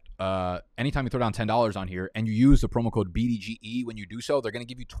that, anytime you throw down $10 on here and you use the promo code BDGE when you do so, they're going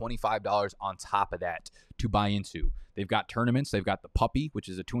to give you $25 on top of that to buy into. They've got tournaments. They've got the Puppy, which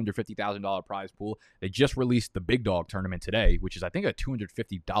is a $250,000 prize pool. They just released the Big Dog tournament today, which is, I think, a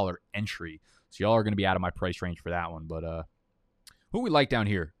 $250 entry. So y'all are going to be out of my price range for that one. But who we like down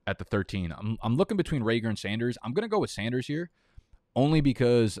here at the 13? I'm looking between Rager and Sanders. I'm going to go with Sanders here, only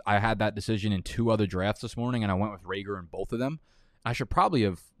because I had that decision in 2 other drafts this morning, and I went with Rager in both of them. I should probably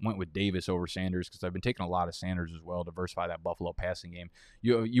have went with Davis over Sanders because I've been taking a lot of Sanders as well, diversify that Buffalo passing game.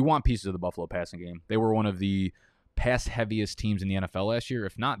 You want pieces of the Buffalo passing game. They were one of the pass-heaviest teams in the NFL last year,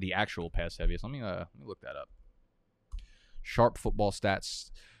 if not the actual pass-heaviest. Let me look that up.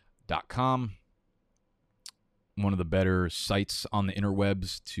 Sharpfootballstats.com, one of the better sites on the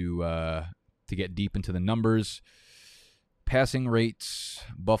interwebs to get deep into the numbers. Passing rates,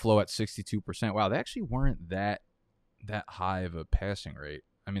 Buffalo at 62%. Wow, they actually weren't that high of a passing rate.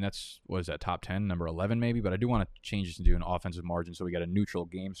 I mean, what is that, top 10, number 11 maybe? But I do want to change this into an offensive margin, so we got a neutral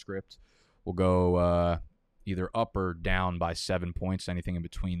game script. We'll go either up or down by 7 points, anything in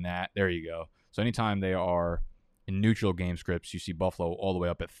between that. There you go. So anytime they are in neutral game scripts, you see Buffalo all the way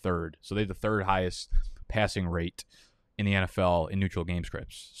up at 3rd. So they have the 3rd highest passing rate in the NFL in neutral game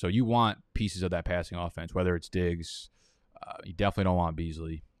scripts. So you want pieces of that passing offense, whether it's Diggs. You definitely don't want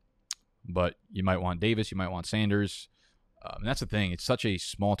Beasley. But you might want Davis, you might want Sanders. And that's the thing. It's such a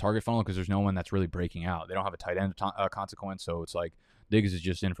small target funnel because there's no one that's really breaking out. They don't have a tight end consequence, so it's like Diggs is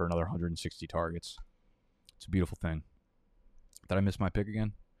just in for another 160 targets. It's a beautiful thing. Did I miss my pick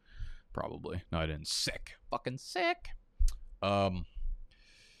again? Probably. No, I didn't. Sick. Fucking sick. What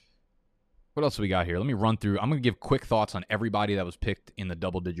else do we got here? Let me run through. I'm going to give quick thoughts on everybody that was picked in the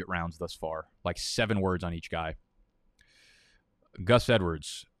double-digit rounds thus far. Like 7 words on each guy. Gus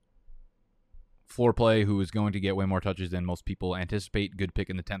Edwards. Floor play, who is going to get way more touches than most people anticipate. Good pick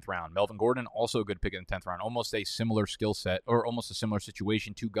in the 10th round. Melvin Gordon, also a good pick in the 10th round. Almost a similar skill set, or almost a similar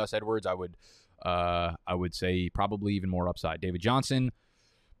situation to Gus Edwards. I would say probably even more upside. David Johnson.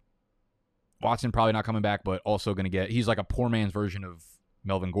 Watson probably not coming back, but also going to get... He's like a poor man's version of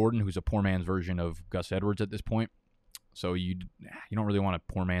Melvin Gordon, who's a poor man's version of Gus Edwards at this point. So you don't really want a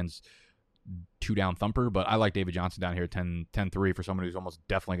poor man's 2-down thumper, but I like David Johnson down here 10-3 for someone who's almost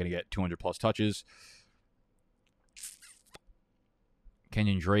definitely going to get 200 plus touches.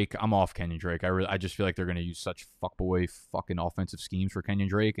 Kenyon Drake, I'm off Kenyon Drake. I just feel like they're going to use such fuckboy fucking offensive schemes for Kenyon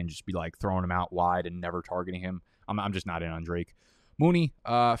Drake and just be like throwing him out wide and never targeting him. I'm just not in on Drake. Mooney,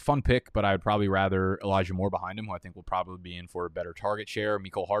 fun pick, but I would probably rather Elijah Moore behind him, who I think will probably be in for a better target share.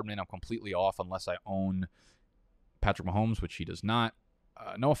 Mecole Hardman, I'm completely off unless I own Patrick Mahomes, which he does not.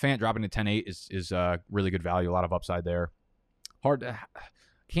 Noah Fant dropping to 10-8 is really good value, a lot of upside there.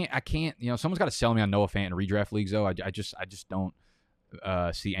 can't. Someone's got to sell me on Noah Fant in redraft leagues though. I just don't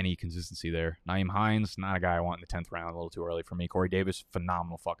see any consistency there. Nyheim Hines, not a guy I want in the 10th round. A little too early for me. Corey Davis,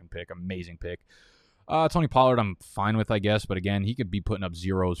 phenomenal fucking pick, amazing pick. Tony Pollard, I'm fine with, I guess, but again, he could be putting up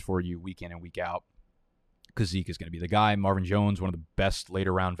zeros for you week in and week out, because Zeke is going to be the guy. Marvin Jones, one of the best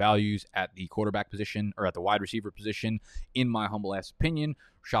later round values at the quarterback position, or at the wide receiver position, in my humble ass opinion.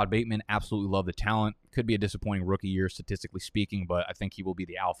 Rashad Bateman, absolutely love the talent. Could be a disappointing rookie year, statistically speaking, but I think he will be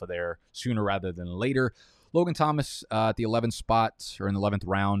the alpha there sooner rather than later. Logan Thomas at the 11th spot, or in the 11th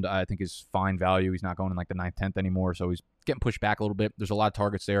round, I think is fine value. He's not going in like the 9th, 10th anymore, so he's getting pushed back a little bit. There's a lot of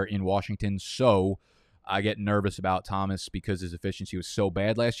targets there in Washington, so I get nervous about Thomas because his efficiency was so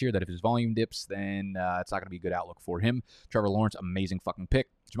bad last year that if his volume dips, then it's not going to be a good outlook for him. Trevor Lawrence, amazing fucking pick.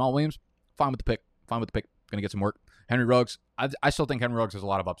 Jamal Williams, fine with the pick. Going to get some work. Henry Ruggs, I still think Henry Ruggs has a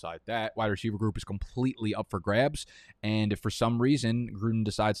lot of upside. That wide receiver group is completely up for grabs. And if for some reason Gruden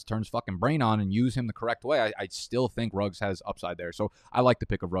decides to turn his fucking brain on and use him the correct way, I still think Ruggs has upside there. So I like the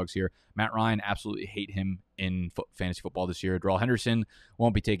pick of Ruggs here. Matt Ryan, absolutely hate him in fantasy football this year. Darrell Henderson,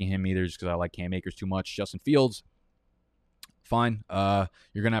 won't be taking him either just because I like Cam Akers too much. Justin Fields, fine.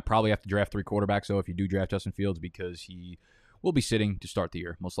 You're going to probably have to draft 3 quarterbacks, though, if you do draft Justin Fields, because he will be sitting to start the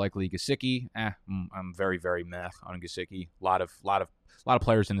year. Most likely Gesicki. I'm very, very meh on Gesicki. A lot of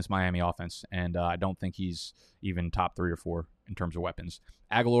players in this Miami offense, and I don't think he's even top 3 or 4 in terms of weapons.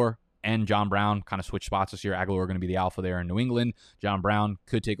 Aguilar and John Brown kind of switch spots this year. Aguilar going to be the alpha there in New England. John Brown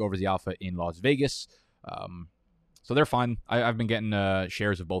could take over as the alpha in Las Vegas. So they're fine. I've been getting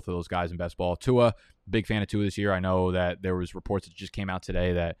shares of both of those guys in best ball. Tua, big fan of Tua this year. I know that there was reports that just came out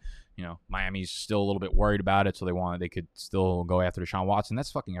today that Miami's still a little bit worried about it, so they could still go after Deshaun Watson.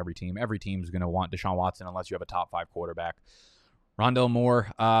 That's fucking every team. Every team's going to want Deshaun Watson unless you have a top 5 quarterback. Rondell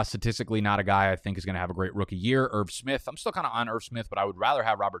Moore, statistically not a guy I think is going to have a great rookie year. Irv Smith, I'm still kind of on Irv Smith, but I would rather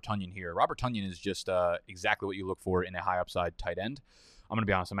have Robert Tonyan here. Robert Tonyan is just exactly what you look for in a high upside tight end. I'm going to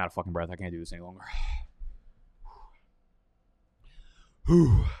be honest, I'm out of fucking breath. I can't do this any longer.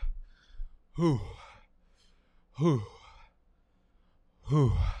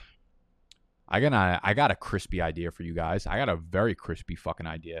 I got a crispy idea for you guys. I got a very crispy fucking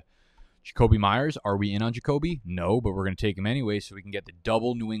idea. Jacoby Myers, are we in on Jacoby? No, but we're going to take him anyway so we can get the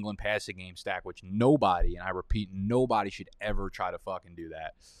double New England passing game stack, which nobody, and I repeat, nobody should ever try to fucking do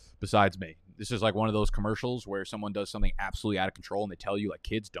that besides me. This is like one of those commercials where someone does something absolutely out of control and they tell you, like,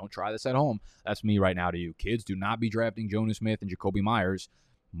 kids, don't try this at home. That's me right now to you. Kids, do not be drafting Jonnu Smith and Jacoby Myers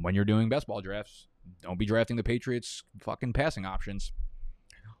when you're doing best ball drafts. Don't be drafting the Patriots fucking passing options.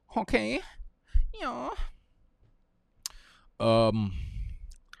 Okay. Yeah.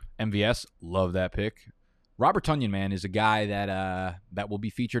 MVS, love that pick. Robert Tonyan, man, is a guy that will be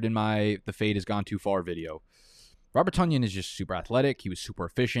featured in my The Fade Has Gone Too Far video. Robert Tonyan is just super athletic. He was super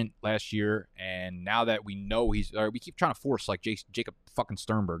efficient last year, and now that we know we keep trying to force like Jacob fucking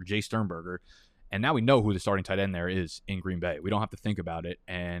Sternberger, and now we know who the starting tight end there is in Green Bay. We don't have to think about it,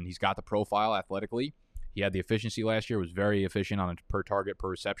 and he's got the profile athletically. He had the efficiency last year, was very efficient on a per target, per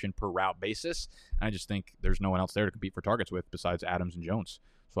reception, per route basis. And I just think there's no one else there to compete for targets with besides Adams and Jones.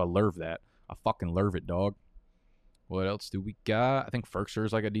 So I love that. I fucking love it, dog. What else do we got? I think Ferkser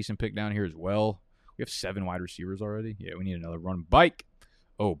is like a decent pick down here as well. We have 7 wide receivers already. Yeah, we need another running bike.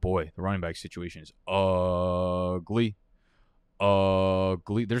 Oh, boy. The running back situation is ugly.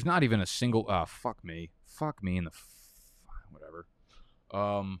 Ugly. There's not even a single... fuck me. Fuck me in the... whatever.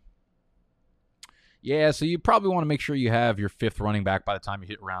 Yeah, so you probably want to make sure you have your 5th running back by the time you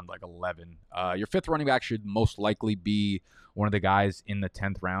hit around like 11. Your 5th running back should most likely be one of the guys in the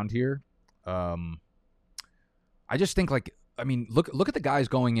 10th round here. I just think look at the guys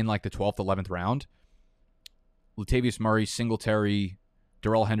going in like the 12th, 11th round. Latavius Murray, Singletary,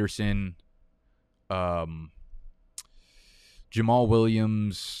 Darrell Henderson, Jamal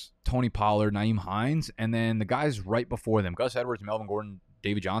Williams, Tony Pollard, Nyheim Hines, and then the guys right before them, Gus Edwards, Melvin Gordon,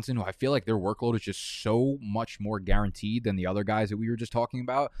 David Johnson, who I feel like their workload is just so much more guaranteed than the other guys that we were just talking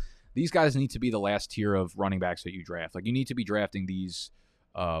about. These guys need to be the last tier of running backs that you draft. Like, you need to be drafting these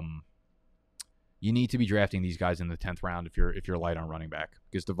guys in the 10th round if you're light on running back,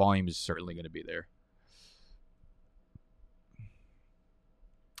 because the volume is certainly going to be there.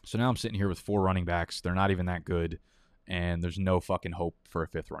 So now I'm sitting here with 4 running backs. They're not even that good, and there's no fucking hope for a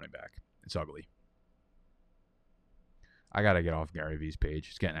 5th running back. It's ugly. I got to get off Gary V's page.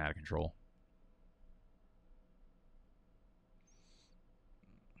 It's getting out of control.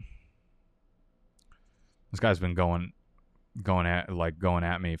 This guy's been going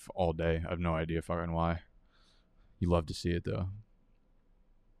at me all day. I have no idea fucking why. You love to see it, though.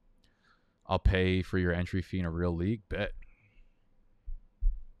 I'll pay for your entry fee in a real league. Bet.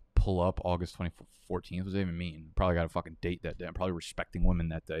 pull up August 2014. What does that even mean? Probably got a fucking date that day. I'm probably respecting women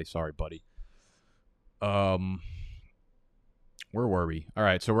that day. Sorry, buddy. Where were we? All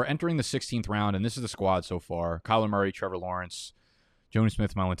right, so we're entering the 16th round, and this is the squad so far. Kyler Murray, Trevor Lawrence, Jonnu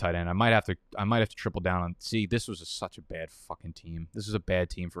Smith, my only tight end. I might have to triple down on. See, this was such a bad fucking team. This is a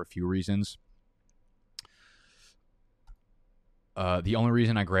bad team for a few reasons. The only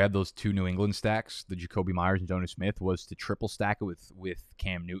reason I grabbed those 2 New England stacks, the Jacoby Myers and Jonnu Smith, was to triple stack it with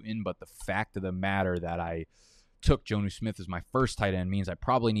Cam Newton. But the fact of the matter that I took Jonnu Smith as my first tight end means I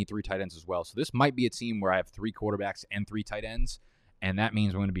probably need 3 tight ends as well. So this might be a team where I have 3 quarterbacks and 3 tight ends, and that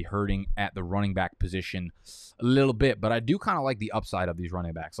means I'm going to be hurting at the running back position a little bit. But I do kind of like the upside of these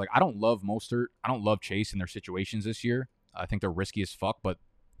running backs. Like, I don't love Mostert. I don't love Chase in their situations this year. I think they're risky as fuck, but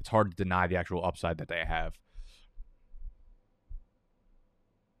it's hard to deny the actual upside that they have.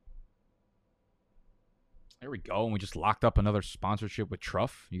 There we go, and we just locked up another sponsorship with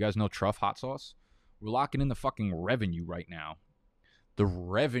Truff. You guys know Truff Hot Sauce? We're locking in the fucking revenue right now. The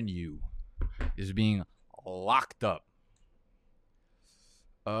revenue is being locked up.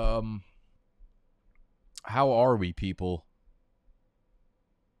 How are we, people?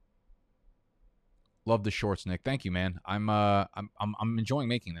 Love the shorts, Nick. Thank you, man. I'm enjoying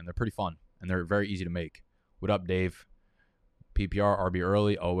making them. They're pretty fun, and they're very easy to make. What up, Dave? PPR, RB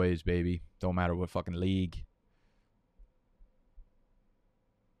early, always, baby. Don't matter what fucking league.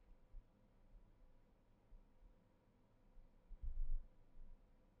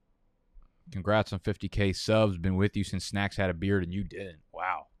 Congrats on 50K subs. Been with you since Snacks had a beard and you didn't.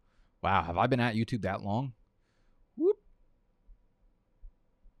 Wow. Wow. Have I been at YouTube that long? Whoop.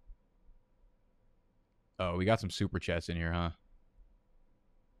 Oh, we got some super chats in here, huh?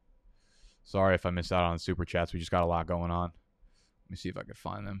 Sorry if I missed out on the super chats. We just got a lot going on. Let me see if I can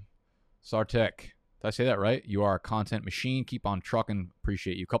find them. Sartek. Did I say that right? You are a content machine. Keep on trucking.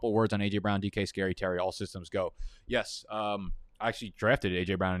 Appreciate you. Couple words on AJ Brown, DK, Scary Terry. All systems go. Yes. I actually drafted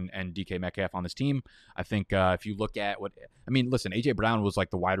AJ Brown and DK Metcalf on this team. I think if you look at listen, AJ Brown was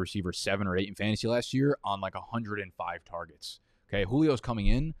like the wide receiver 7 or 8 in fantasy last year on like 105 targets. Okay, Julio's coming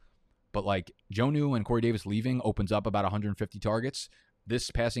in, but like Jonnu and Corey Davis leaving opens up about 150 targets.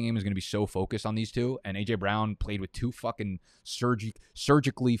 This passing game is going to be so focused on these 2, and AJ Brown played with 2 fucking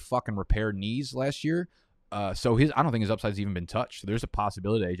surgically fucking repaired knees last year. So I don't think his upside's even been touched. So there's a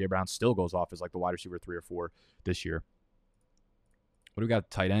possibility that AJ Brown still goes off as like the wide receiver 3 or 4 this year. What do we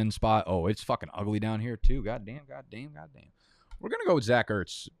got? Tight end spot. Oh, it's fucking ugly down here too. Goddamn. We're gonna go with Zach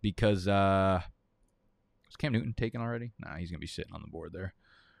Ertz because is Cam Newton taken already? Nah, he's gonna be sitting on the board there.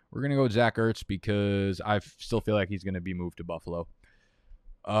 We're gonna go with Zach Ertz because I still feel like he's gonna be moved to Buffalo.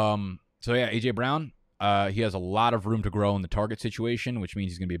 So yeah, AJ Brown. He has a lot of room to grow in the target situation, which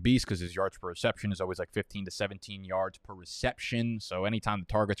means he's going to be a beast because his yards per reception is always like 15 to 17 yards per reception. So anytime the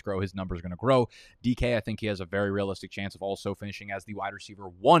targets grow, his number is going to grow. DK, I think he has a very realistic chance of also finishing as the wide receiver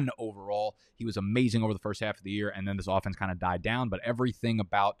 1 overall. He was amazing over the first half of the year, and then this offense kind of died down. But everything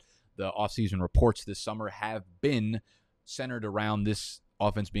about the offseason reports this summer have been centered around this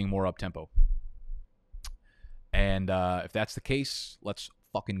offense being more up-tempo. And if that's the case, let's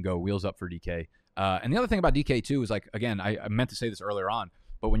fucking go. Wheels up for DK. And the other thing about DK too is like, again, I meant to say this earlier on,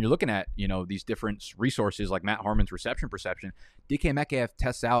 but when you're looking at, these different resources like Matt Harmon's reception perception, DK Metcalf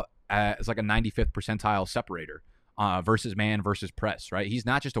tests out as like a 95th percentile separator versus man versus press, right? He's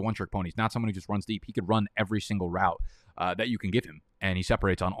not just a one-trick pony. He's not someone who just runs deep. He could run every single route that you can give him, and he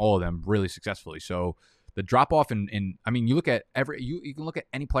separates on all of them really successfully. So the drop-off you look at you can look at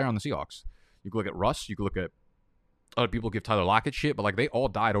any player on the Seahawks. You can look at Russ. You can look at other people give Tyler Lockett shit, but like they all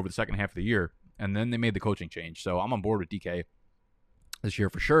died over the second half of the year. And then they made the coaching change. So I'm on board with DK this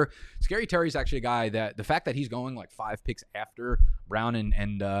year for sure. Scary Terry's actually a guy that the fact that he's going like 5 picks after Brown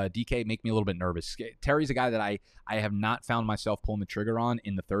and DK make me a little bit nervous. Terry's a guy that I have not found myself pulling the trigger on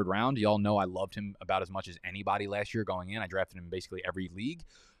in the 3rd round. Y'all know I loved him about as much as anybody last year going in. I drafted him in basically every league.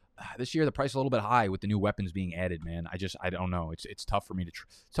 This year the price is a little bit high with the new weapons being added, man. I don't know. It's tough for me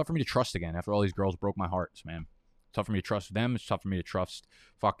to trust again after all these girls broke my hearts, man. It's tough for me to trust them. It's tough for me to trust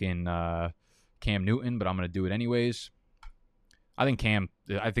fucking Cam Newton, but I'm going to do it anyways. I think Cam's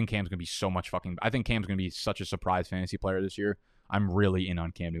going to be so much fucking... I think Cam's going to be such a surprise fantasy player this year. I'm really in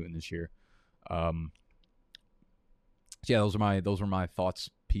on Cam Newton this year. So yeah, those were my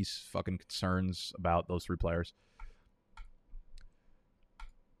thoughts, fucking concerns about those 3 players.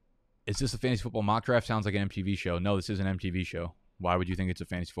 Is this a fantasy football mock draft? Sounds like an MTV show. No, this is an MTV show. Why would you think it's a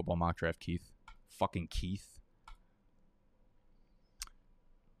fantasy football mock draft, Keith? Fucking Keith.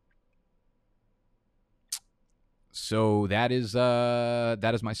 So that is my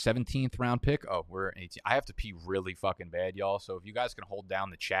 17th round pick. Oh, we're 18. I have to pee really fucking bad, y'all. So if you guys can hold down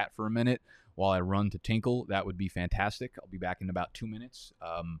the chat for a minute while I run to tinkle, that would be fantastic. I'll be back in about 2 minutes.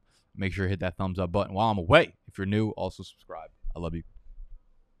 Make sure to hit that thumbs up button while I'm away. If you're new, also subscribe. I love you.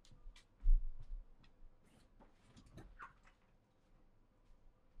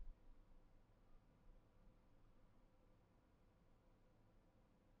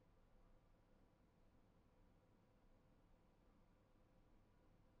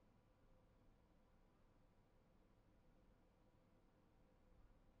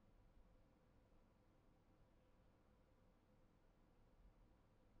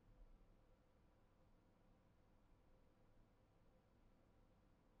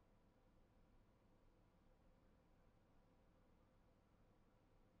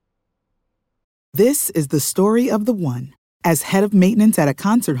 This is the story of the one. As head of maintenance at a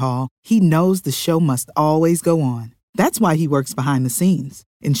concert hall, he knows the show must always go on. That's why he works behind the scenes,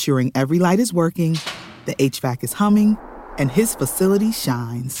 ensuring every light is working, the HVAC is humming, and his facility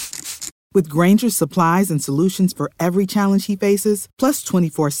shines. With Grainger's supplies and solutions for every challenge he faces, plus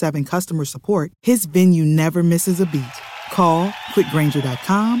 24/7 customer support, his venue never misses a beat. Call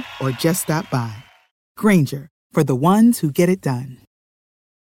quickgrainger.com or just stop by. Grainger, for the ones who get it done.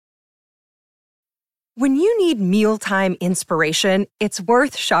 When you need mealtime inspiration, it's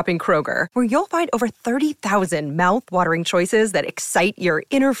worth shopping Kroger, where you'll find over 30,000 mouth-watering choices that excite your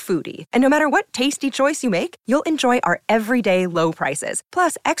inner foodie. And no matter what tasty choice you make, you'll enjoy our everyday low prices,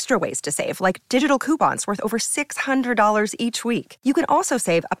 plus extra ways to save, like digital coupons worth over $600 each week. You can also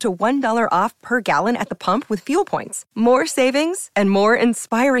save up to $1 off per gallon at the pump with fuel points. More savings and more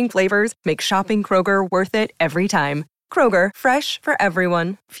inspiring flavors make shopping Kroger worth it every time. Kroger, fresh for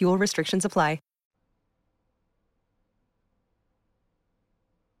everyone. Fuel restrictions apply.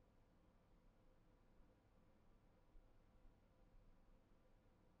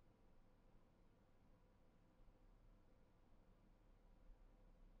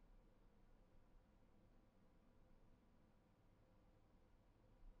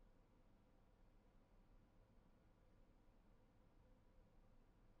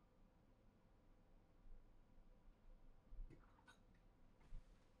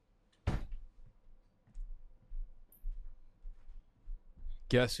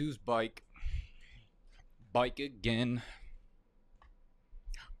 Guess whose bike? Bike again.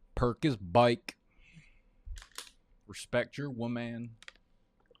 Perk his bike. Respect your woman.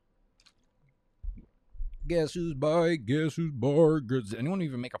 Guess whose bike? Guess whose bar? Does anyone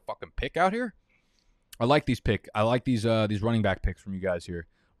even make a fucking pick out here? I like these these running back picks from you guys here.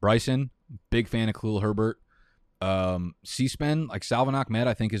 Bryson, big fan of Khalil Herbert. C-Spen, like Salvon Ahmed,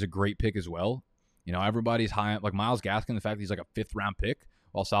 I think is a great pick as well. You know, everybody's high, like Myles Gaskin, the fact that he's like a 5th round pick,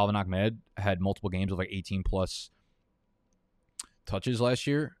 while Salvon Ahmed had multiple games of like 18 plus touches last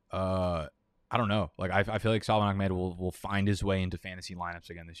year. I don't know. Like I feel like Salvon Ahmed will find his way into fantasy lineups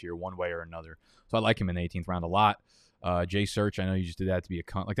again this year, one way or another. So I like him in the 18th round a lot. Jay Search, I know you just did that to be a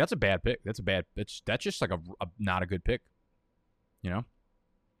cunt. Like that's a bad pick. That's just like a not a good pick. You know.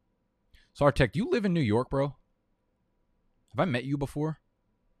 Sartek, do you live in New York, bro? Have I met you before?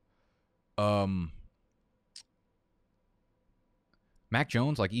 Mac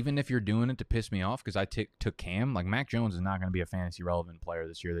Jones, like even if you're doing it to piss me off because I took Cam, like Mac Jones is not going to be a fantasy relevant player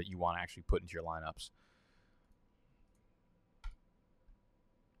this year that you want to actually put into your lineups.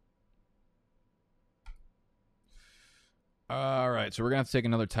 All right, so we're going to have to take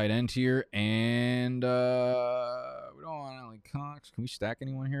another tight end here, and we don't want Allen Cox. Can we stack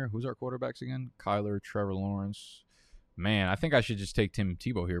anyone here? Who's our quarterbacks again? Kyler, Trevor Lawrence. Man, I think I should just take Tim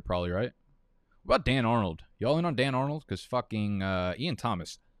Tebow here probably, right? What about Dan Arnold? Y'all in on Dan Arnold? Because fucking Ian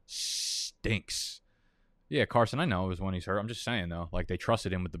Thomas stinks. Yeah, Carson, I know it was when he's hurt. I'm just saying though, like they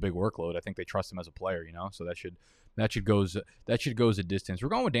trusted him with the big workload. I think they trust him as a player, you know. So that should go a distance. We're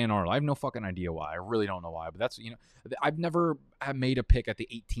going with Dan Arnold. I have no fucking idea why. I really don't know why, but that's I've never made a pick at the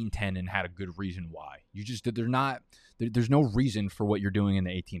 18-10 and had a good reason why. There's no reason for what you're doing in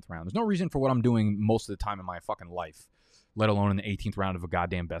the 18th round. There's no reason for what I'm doing most of the time in my fucking life, let alone in the 18th round of a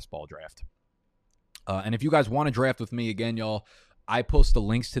goddamn best ball draft. And if you guys want to draft with me, again, y'all, I post the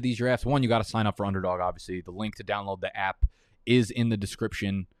links to these drafts. One, you got to sign up for Underdog, obviously. The link to download the app is in the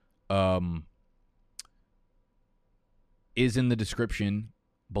description. Below.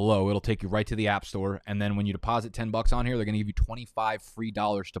 It'll take you right to the App Store. And then when you deposit $10 on here, they're going to give you $25 free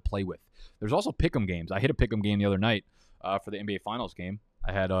to play with. There's also pick'em games. I hit a pick'em game the other night for the NBA Finals game.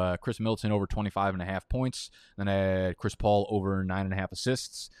 I had Chris Middleton over 25.5 points. Then I had Chris Paul over 9.5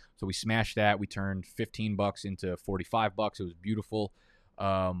 assists. So we smashed that. We turned $15 into $45. It was beautiful.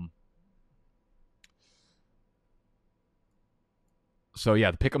 So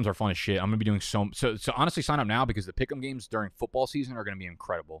yeah, the pick'ems are fun as shit. I'm gonna be doing so honestly, sign up now because the pick'em games during football season are gonna be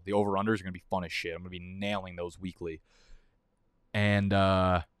incredible. The over-unders are gonna be fun as shit. I'm gonna be nailing those weekly. And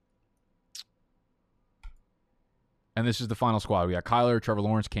this is the final squad. We got Kyler, Trevor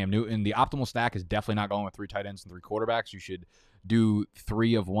Lawrence, Cam Newton. The optimal stack is definitely not going with 3 tight ends and 3 quarterbacks. You should do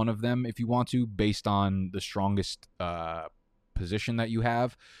 3 of one of them if you want to, based on the strongest position that you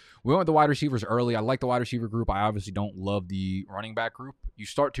have. We went with the wide receivers early. I like the wide receiver group. I obviously don't love the running back group. You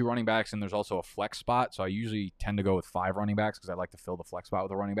start 2 running backs, and there's also a flex spot. So I usually tend to go with 5 running backs because I like to fill the flex spot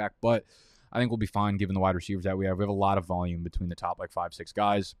with a running back. But I think we'll be fine given the wide receivers that we have. We have a lot of volume between the top 5-6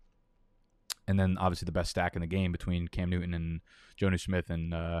 guys. And then obviously the best stack in the game between Cam Newton and Jonnu Smith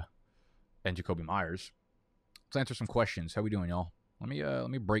and Jacoby Myers. Let's answer some questions. How we doing, y'all? Let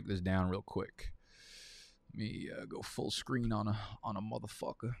me break this down real quick. Let me go full screen on a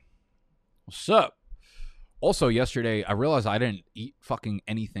motherfucker. What's up? Also, yesterday, I realized I didn't eat fucking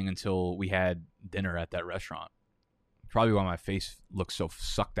anything until we had dinner at that restaurant. Probably why my face looks so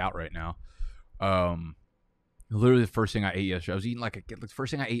sucked out right now. Literally the first thing I ate yesterday, I was eating the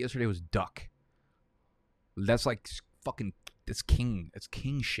first thing I ate yesterday was duck. That's fucking, it's king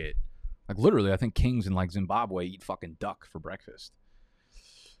shit. Literally, I think kings in Zimbabwe eat fucking duck for breakfast.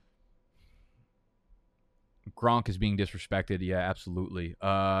 Gronk is being disrespected. Yeah, absolutely.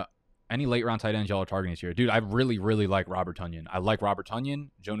 Any late round tight ends y'all are targeting this year? Dude, I really, really like Robert Tonyan. I like Robert Tonyan,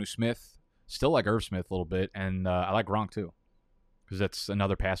 Jonnu Smith, still like Irv Smith a little bit, and I like Gronk too because that's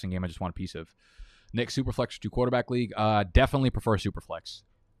another passing game I just want a piece of. Nick, Superflex or 2 quarterback league? Definitely prefer Superflex.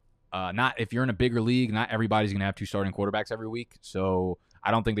 Not if you're in a bigger league, not everybody's going to have 2 starting quarterbacks every week, so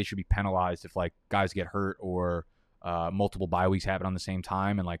I don't think they should be penalized if guys get hurt or multiple bye weeks happen on the same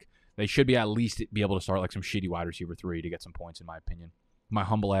time, and they should be at least be able to start some shitty wide receiver 3 to get some points, in my opinion. My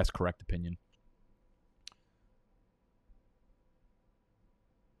humble ass correct opinion.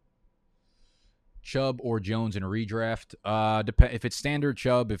 Chubb or Jones in a redraft? If it's standard,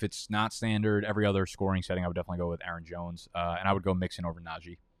 Chubb. If it's not standard, every other scoring setting, I would definitely go with Aaron Jones. And I would go Mixon over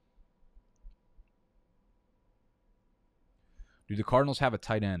Najee. Do the Cardinals have a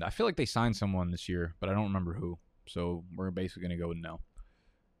tight end? I feel like they signed someone this year, but I don't remember who. So we're basically going to go with no.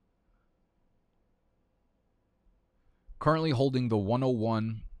 Currently holding the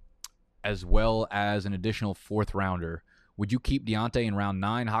 101 as well as an additional 4th rounder. Would you keep Deontay in round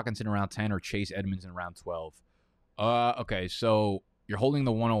 9, Hockenson in round 10, or Chase Edmonds in round 12? Okay, so you're holding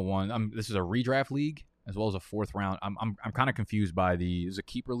the 101. This is a redraft league as well as a 4th round. I'm kind of confused by is a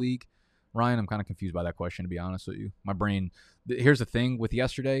keeper league, Ryan. I'm kind of confused by that question, to be honest with you. My brain. Here's the thing with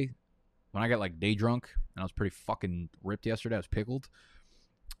yesterday, when I got day drunk and I was pretty fucking ripped yesterday. I was pickled.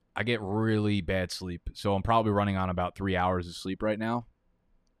 I get really bad sleep, so I'm probably running on about 3 hours of sleep right now.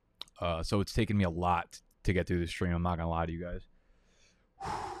 So it's taken me a lot to get through the stream. I'm not gonna lie to you guys.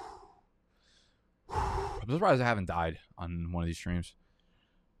 I'm surprised I haven't died on one of these streams.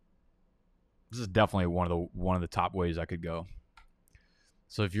 This is definitely one of the top ways I could go.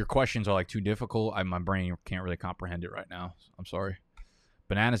 So if your questions are too difficult, my brain can't really comprehend it right now. I'm sorry.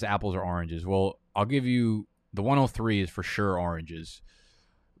 Bananas, apples, or oranges? Well, I'll give you the 103 is for sure oranges.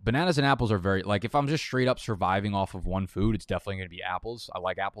 Bananas and apples are very, if I'm just straight up surviving off of one food, it's definitely going to be apples. I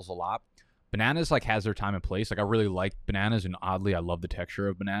like apples a lot. Bananas, has their time and place. I really like bananas, and oddly, I love the texture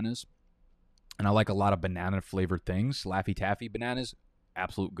of bananas. And I like a lot of banana-flavored things. Laffy Taffy bananas,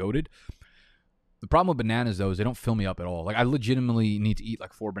 absolute goated. The problem with bananas, though, is they don't fill me up at all. I legitimately need to eat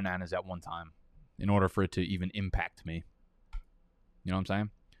 4 bananas at one time in order for it to even impact me. You know what I'm saying?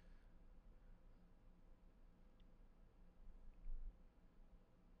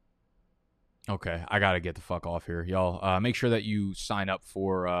 Okay, I gotta get the fuck off here, y'all. Make sure that you sign up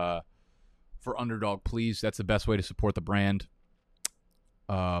for Underdog, please. That's the best way to support the brand.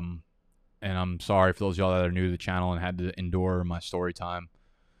 And I'm sorry for those of y'all that are new to the channel and had to endure my story time.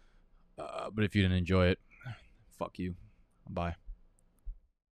 But if you didn't enjoy it, fuck you. Bye.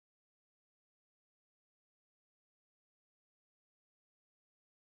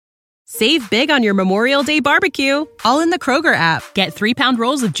 Save big on your Memorial Day barbecue, all in the Kroger app. Get 3-pound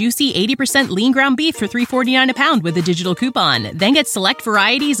rolls of juicy 80% lean ground beef for $3.49 a pound with a digital coupon. Then get select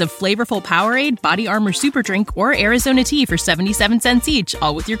varieties of flavorful Powerade, Body Armor Super Drink, or Arizona tea for 77 cents each,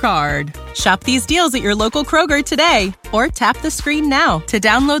 all with your card. Shop these deals at your local Kroger today, or tap the screen now to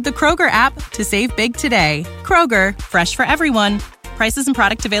download the Kroger app to save big today. Kroger, fresh for everyone. Prices and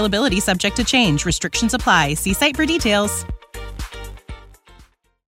product availability subject to change. Restrictions apply. See site for details.